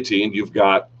the creatine, you've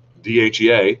got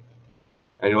DHEA.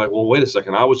 And you're like, well, wait a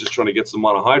second. I was just trying to get some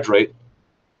monohydrate,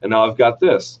 and now I've got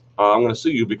this. I'm going to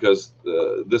sue you because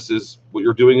this is what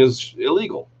you're doing is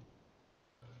illegal.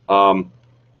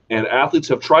 And athletes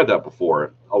have tried that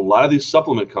before. A lot of these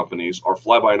supplement companies are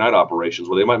fly-by-night operations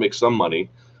where they might make some money.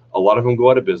 A lot of them go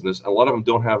out of business, and a lot of them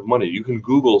don't have money. You can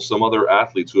Google some other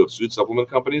athletes who have sued supplement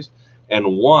companies and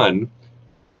won,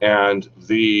 and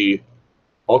the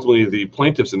ultimately the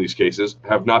plaintiffs in these cases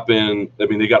have not been, I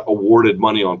mean, they got awarded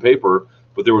money on paper,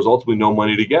 but there was ultimately no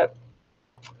money to get.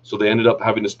 So they ended up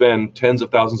having to spend tens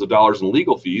of thousands of dollars in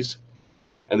legal fees,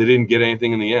 and they didn't get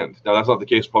anything in the end. Now, that's not the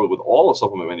case probably with all the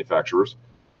supplement manufacturers,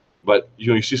 but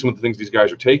you see some of the things these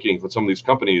guys are taking from some of these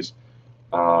companies.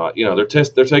 They're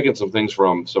taking some things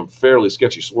from some fairly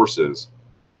sketchy sources.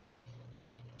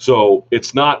 So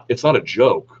it's not a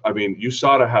joke. I mean,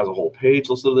 USADA has a whole page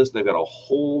listed of this. They've got a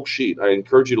whole sheet. I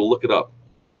encourage you to look it up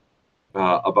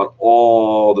about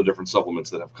all the different supplements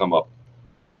that have come up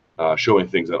showing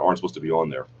things that aren't supposed to be on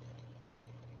there.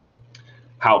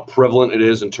 How prevalent it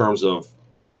is in terms of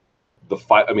the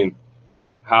fight. I mean,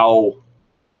 how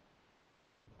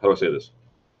do I say this?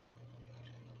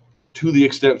 To the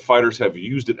extent fighters have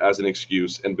used it as an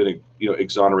excuse and been,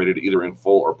 exonerated either in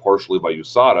full or partially by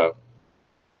USADA.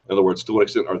 In other words, to what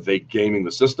extent are they gaming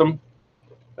the system?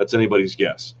 That's anybody's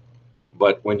guess.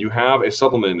 But when you have a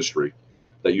supplement industry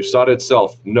that USADA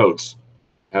itself notes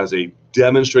has a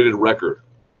demonstrated record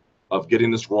of getting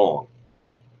this wrong,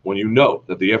 when you note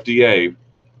that the FDA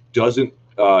doesn't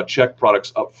check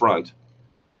products up front,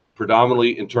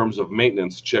 predominantly in terms of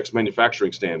maintenance, checks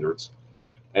manufacturing standards,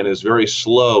 and is very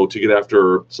slow to get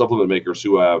after supplement makers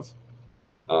who have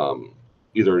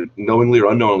either knowingly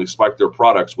or unknowingly spiked their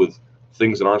products with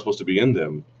things that aren't supposed to be in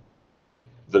them,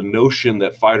 the notion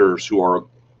that fighters who are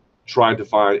trying to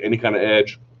find any kind of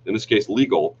edge, in this case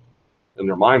legal, in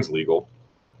their minds legal,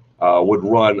 would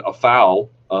run afoul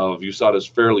of USADA's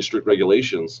fairly strict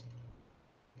regulations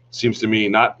seems to me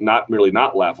not merely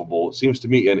not laughable, it seems to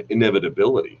me an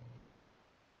inevitability.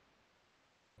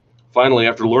 Finally,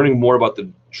 after learning more about the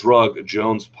drug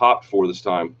Jones popped for this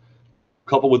time,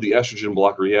 coupled with the estrogen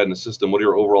blocker he had in the system, what are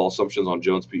your overall assumptions on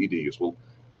Jones' PED use? Well,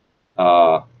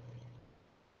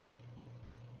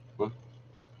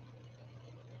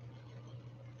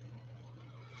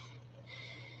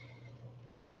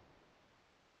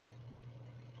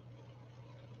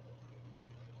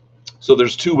 so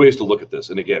there's two ways to look at this.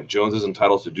 And again, Jones is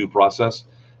entitled to due process.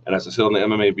 And as I said on the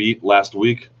MMA beat last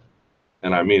week,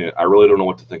 and I mean it, I really don't know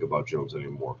what to think about Jones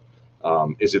anymore.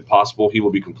 Is it possible he will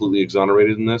be completely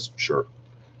exonerated in this? Sure.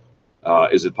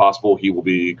 Is it possible he will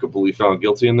be completely found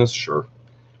guilty in this? Sure.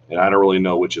 And I don't really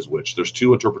know which is which. There's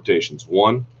two interpretations.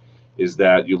 One is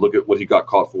that you look at what he got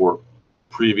caught for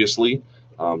previously.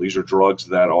 These are drugs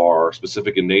that are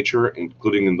specific in nature,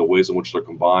 including in the ways in which they're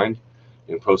combined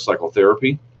in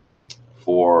post-psychotherapy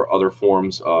for other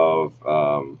forms of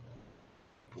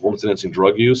performance-enhancing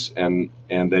drug use, and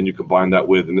then you combine that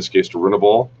with, in this case,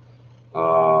 turinabol,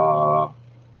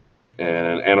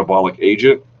 an anabolic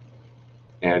agent,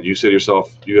 and you say to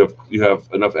yourself, you have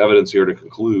enough evidence here to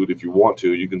conclude, if you want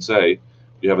to, you can say,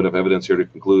 you have enough evidence here to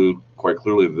conclude quite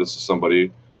clearly that this is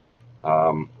somebody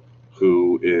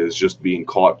who is just being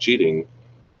caught cheating,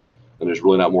 and there's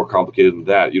really not more complicated than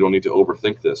that. You don't need to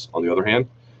overthink this. On the other hand,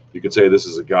 you could say this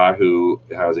is a guy who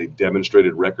has a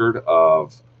demonstrated record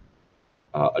of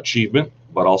achievement,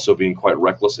 but also being quite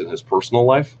reckless in his personal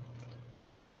life,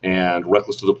 and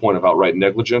reckless to the point of outright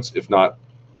negligence, if not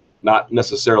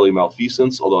necessarily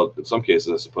malfeasance, although in some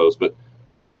cases I suppose, but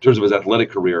in terms of his athletic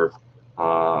career,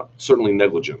 certainly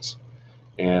negligence,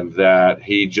 and that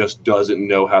he just doesn't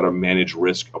know how to manage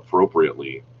risk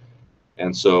appropriately.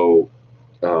 And so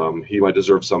he might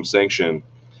deserve some sanction,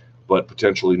 but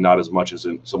potentially not as much as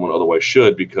someone otherwise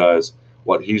should, because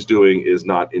what he's doing is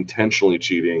not intentionally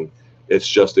cheating. It's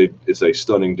just it's a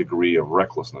stunning degree of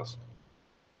recklessness.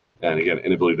 And again,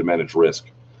 inability to manage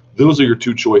risk. Those are your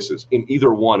two choices, and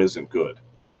either one isn't good.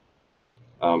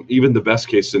 Even the best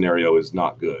case scenario is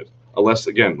not good, unless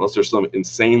there's some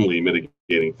insanely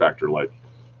mitigating factor, like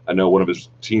I know one of his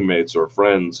teammates or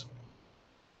friends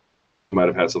might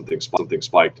have had something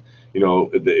spiked.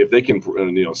 If they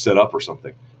can, set up or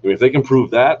something. I mean, if they can prove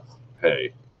that,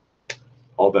 hey,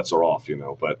 all bets are off.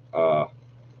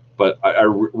 But I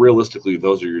realistically,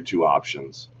 those are your two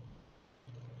options.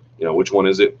 Which one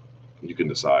is it? You can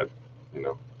decide.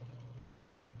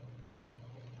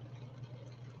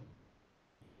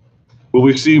 Will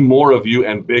we see more of you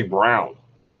and Big Brown?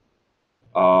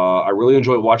 I really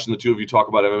enjoy watching the two of you talk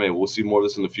about MMA. Will we see more of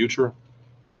this in the future?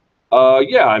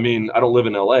 Yeah, I mean, I don't live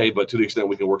in LA, but to the extent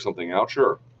we can work something out,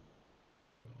 sure.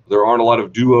 There aren't a lot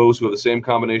of duos who have the same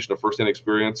combination of first-hand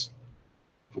experience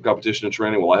from competition and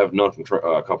training. Well, I have none from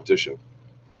competition.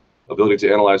 Ability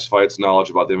to analyze fights, knowledge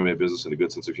about the MMA business, and a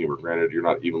good sense of humor. Granted, you're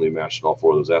not evenly matched in all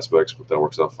four of those aspects, but that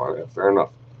works out fine. Yeah, fair enough.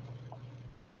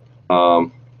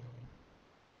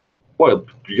 Boy,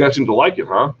 you guys seem to like it,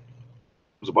 huh?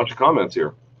 There's a bunch of comments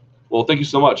here. Well, thank you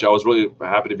so much. I was really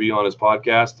happy to be on his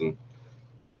podcast, and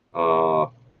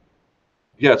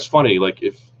yeah, it's funny. Like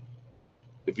if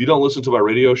if you don't listen to my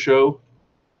radio show,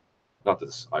 not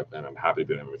this, and I'm happy to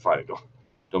be in MMA fighting.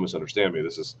 Don't misunderstand me.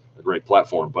 This is a great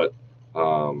platform, but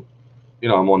you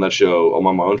know, I'm on that show. I'm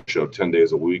on my own show 10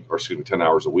 days a week, or excuse me, 10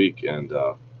 hours a week, and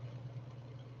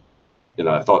you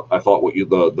know, I thought what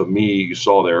the me you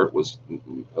saw there was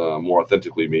more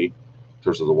authentically me in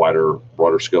terms of the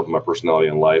broader scope of my personality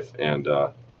and life, and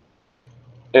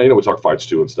you know, we talk fights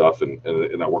too and stuff, and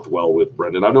that worked well with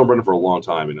Brendan. I've known Brendan for a long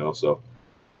time, you know, so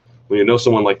when you know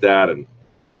someone like that and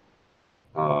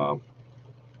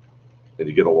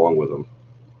you get along with them,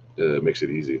 it makes it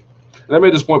easy. And I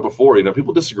made this point before, you know,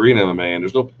 people disagree in MMA,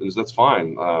 and that's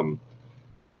fine.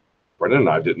 Brendan and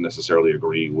I didn't necessarily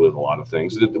agree with a lot of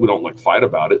things. We don't like fight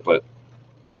about it, but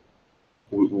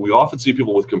we often see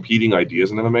people with competing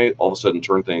ideas in MMA all of a sudden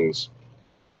turn things,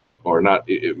 or not.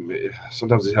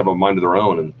 Sometimes they have a mind of their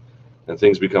own, and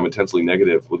things become intensely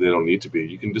negative when they don't need to be.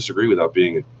 You can disagree without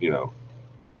being, you know,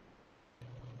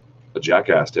 a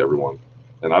jackass to everyone.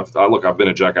 And I've been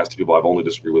a jackass to people I've only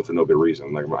disagreed with for no good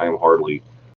reason. Like, I am hardly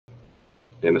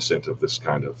innocent of this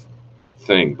kind of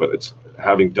thing, but it's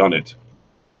having done it.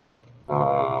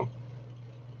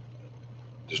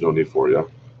 There's no need for it, yeah.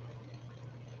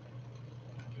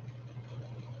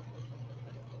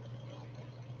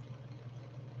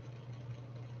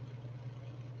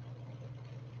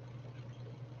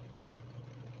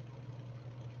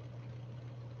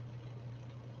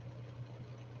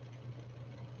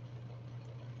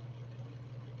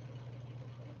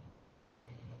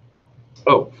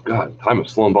 Oh, God, time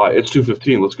has flown by. It's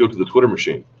 2:15. Let's go to the Twitter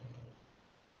machine.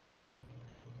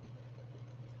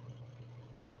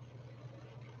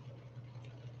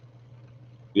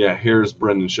 Yeah, here's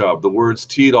Brendan Schaub. The words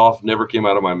teed off never came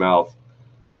out of my mouth.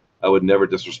 I would never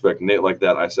disrespect Nate like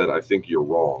that. I said, I think you're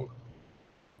wrong.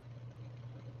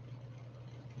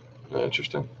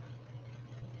 Interesting.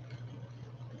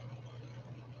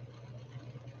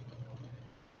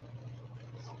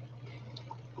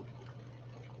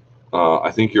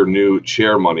 I think your new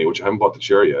chair money, which I haven't bought the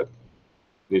chair yet,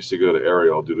 needs to go to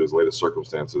Ariel due to his latest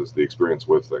circumstances. The experience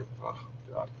with thing. Oh,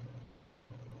 God.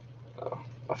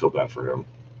 I feel bad for him.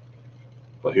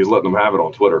 But he's letting them have it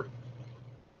on Twitter.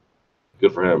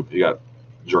 Good for him. He got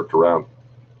jerked around.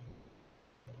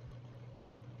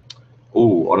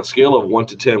 Ooh, on a scale of 1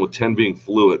 to 10, with 10 being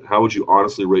fluent, how would you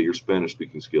honestly rate your Spanish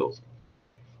speaking skills?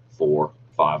 4,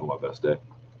 5 on my best day.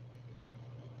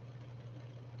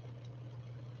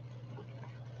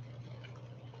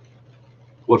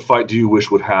 What fight do you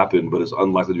wish would happen but is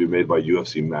unlikely to be made by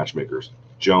UFC matchmakers?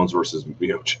 Jones versus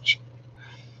Miocic.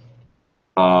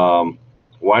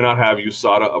 Why not have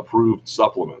USADA approved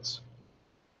supplements?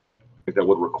 I think that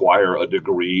would require a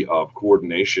degree of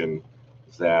coordination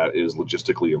that is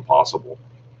logistically impossible.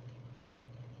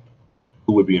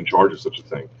 Who would be in charge of such a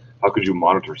thing? How could you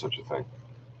monitor such a thing?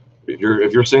 If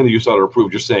you're saying the USADA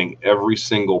approved, you're saying every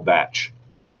single batch,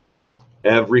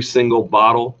 every single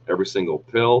bottle, every single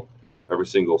pill, every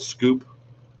single scoop,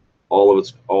 all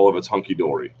of its hunky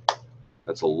dory.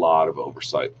 That's a lot of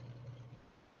oversight.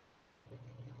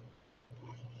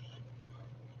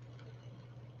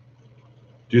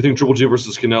 Do you think Triple G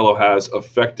versus Canelo has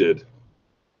affected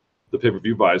the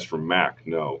pay-per-view buys from Mac?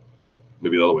 No.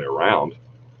 Maybe the other way around.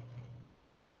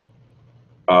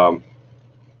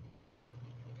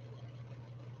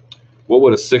 What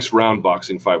would a 6-round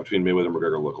boxing fight between Mayweather and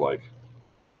McGregor look like?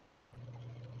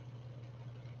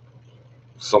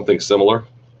 Something similar,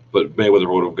 but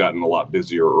Mayweather would have gotten a lot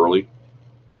busier early.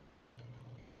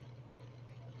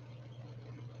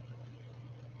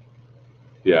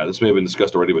 Yeah, this may have been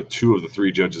discussed already, but 2 of the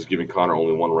 3 judges giving Conor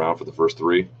only 1 round for the first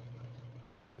 3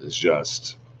 is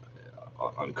just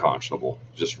unconscionable,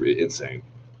 just insane.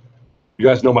 You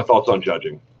guys know my thoughts on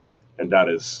judging, and that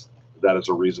is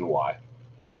a reason why. I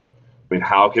mean,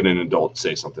 how can an adult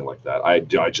say something like that? I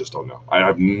just don't know. I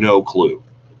have no clue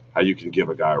how you can give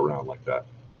a guy a round like that.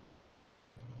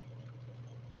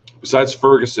 Besides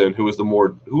Ferguson, who is the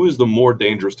more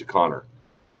dangerous to Conor,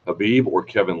 Khabib or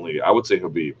Kevin Lee? I would say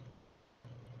Khabib.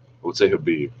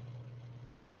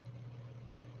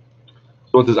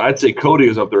 Someone says, I'd say Cody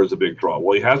is up there as a big draw.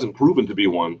 Well, he hasn't proven to be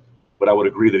one, but I would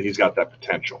agree that he's got that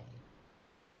potential.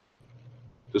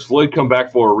 Does Floyd come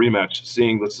back for a rematch,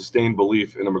 seeing the sustained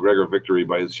belief in a McGregor victory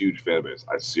by his huge fan base?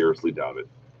 I seriously doubt it.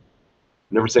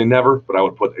 Never say never, but I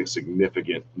would put a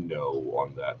significant no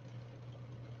on that.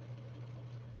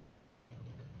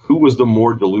 Who was the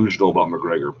more delusional about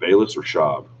McGregor, Bayless or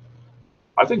Schaub?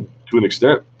 I think to an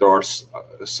extent there are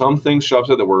some things Schaub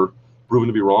said that were proven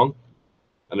to be wrong,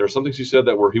 and there are some things he said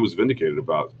that he was vindicated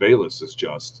about. Bayless is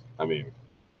just, I mean,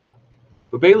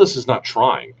 but Bayless is not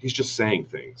trying. He's just saying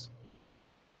things.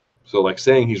 So like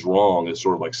saying he's wrong is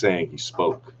sort of like saying he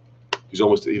spoke. He's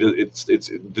almost, it's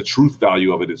the truth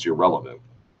value of it is irrelevant.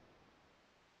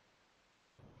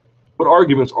 What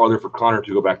arguments are there for Conor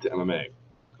to go back to MMA?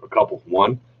 A couple.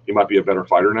 One, he might be a better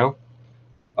fighter now.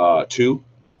 Two,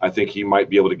 I think he might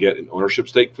be able to get an ownership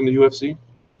stake from the UFC.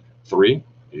 Three,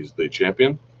 he's the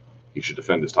champion. He should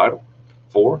defend his title.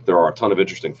 Four, there are a ton of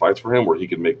interesting fights for him where he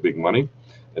can make big money.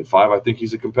 And five, I think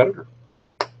he's a competitor.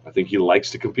 I think he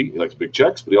likes to compete. He likes big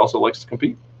checks, but he also likes to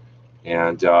compete.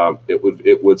 And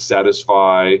it would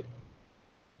satisfy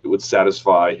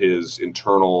his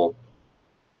internal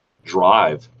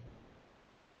drive.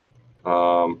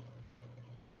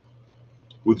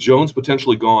 With Jones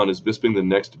potentially gone, is Bisping the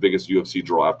next biggest UFC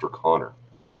draw after Conor?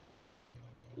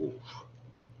 Oof.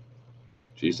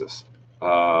 Jesus.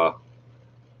 God,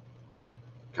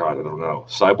 I don't know.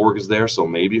 Cyborg is there, so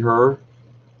maybe her.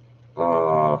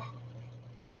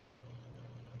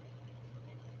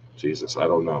 Jesus, I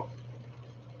don't know.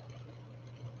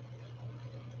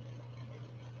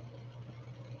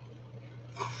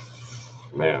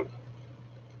 Man.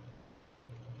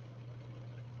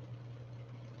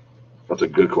 That's a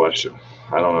good question.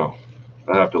 I don't know.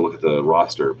 I have to look at the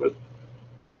roster, but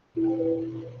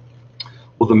will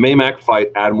the Maymac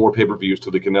fight add more pay-per-views to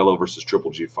the Canelo versus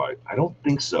Triple G fight? I don't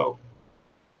think so.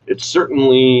 It's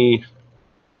certainly,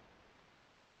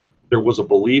 there was a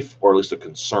belief, or at least a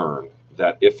concern,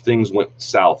 that if things went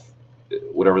south,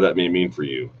 whatever that may mean for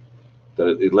you,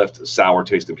 that it left a sour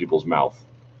taste in people's mouth.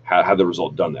 Had the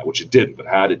result done that, which it didn't, but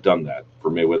had it done that for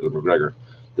Mayweather and McGregor,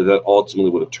 that ultimately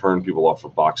would have turned people off for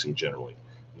boxing generally.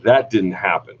 That didn't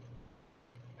happen.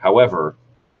 However,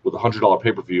 with a $100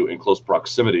 pay-per-view in close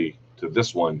proximity to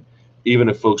this one, even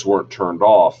if folks weren't turned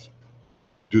off,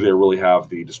 do they really have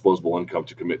the disposable income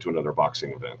to commit to another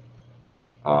boxing event?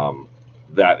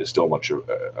 That is still much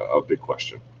a big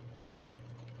question.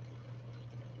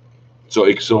 So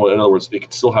in other words, it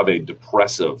could still have a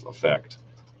depressive effect,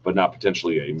 but not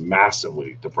potentially a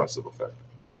massively depressive effect.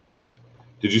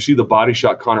 Did you see the body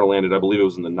shot Conor landed? I believe it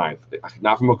was in the 9th.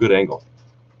 Not from a good angle.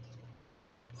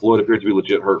 Floyd appeared to be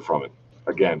legit hurt from it.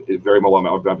 Again, it very well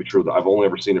might be true that I've only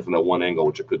ever seen it from that one angle,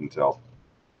 which I couldn't tell.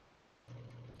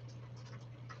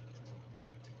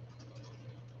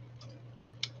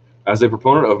 As a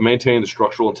proponent of maintaining the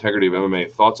structural integrity of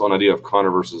MMA, thoughts on idea of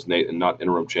Conor versus Nate and not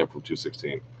interim champ from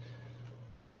 216?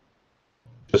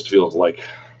 Just feels like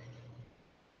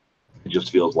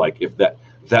if that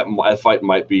fight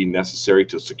might be necessary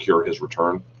to secure his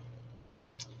return.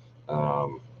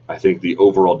 I think the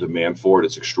overall demand for it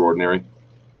is extraordinary.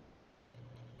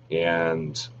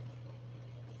 And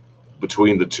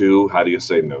between the two, how do you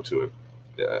say no to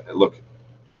it? Look,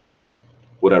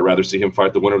 would I rather see him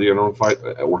fight the winner of the interim fight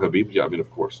or Khabib? Yeah, I mean,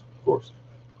 of course.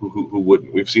 Who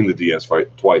wouldn't? We've seen the Diaz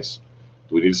fight twice.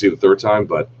 Do we need to see it the third time?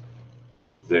 But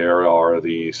there are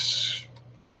these,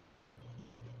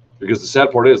 because the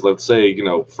sad part is, let's say,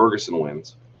 Ferguson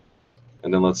wins,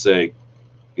 and then let's say,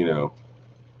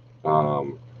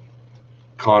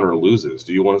 Conor loses.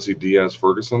 Do you want to see Diaz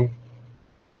Ferguson?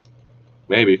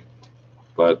 Maybe,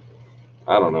 but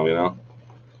I don't know,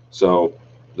 So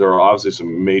there are obviously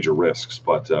some major risks,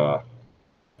 but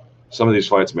some of these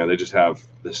fights, man, they just have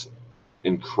this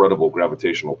incredible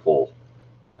gravitational pull,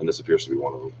 and this appears to be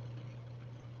one of them.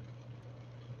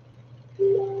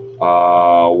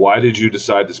 Why did you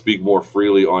decide to speak more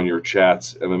freely on your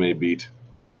chats, MMA Beat,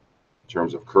 in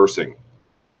terms of cursing?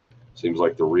 Seems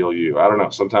like the real you. I don't know.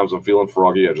 Sometimes I'm feeling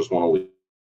froggy. I just want to leave.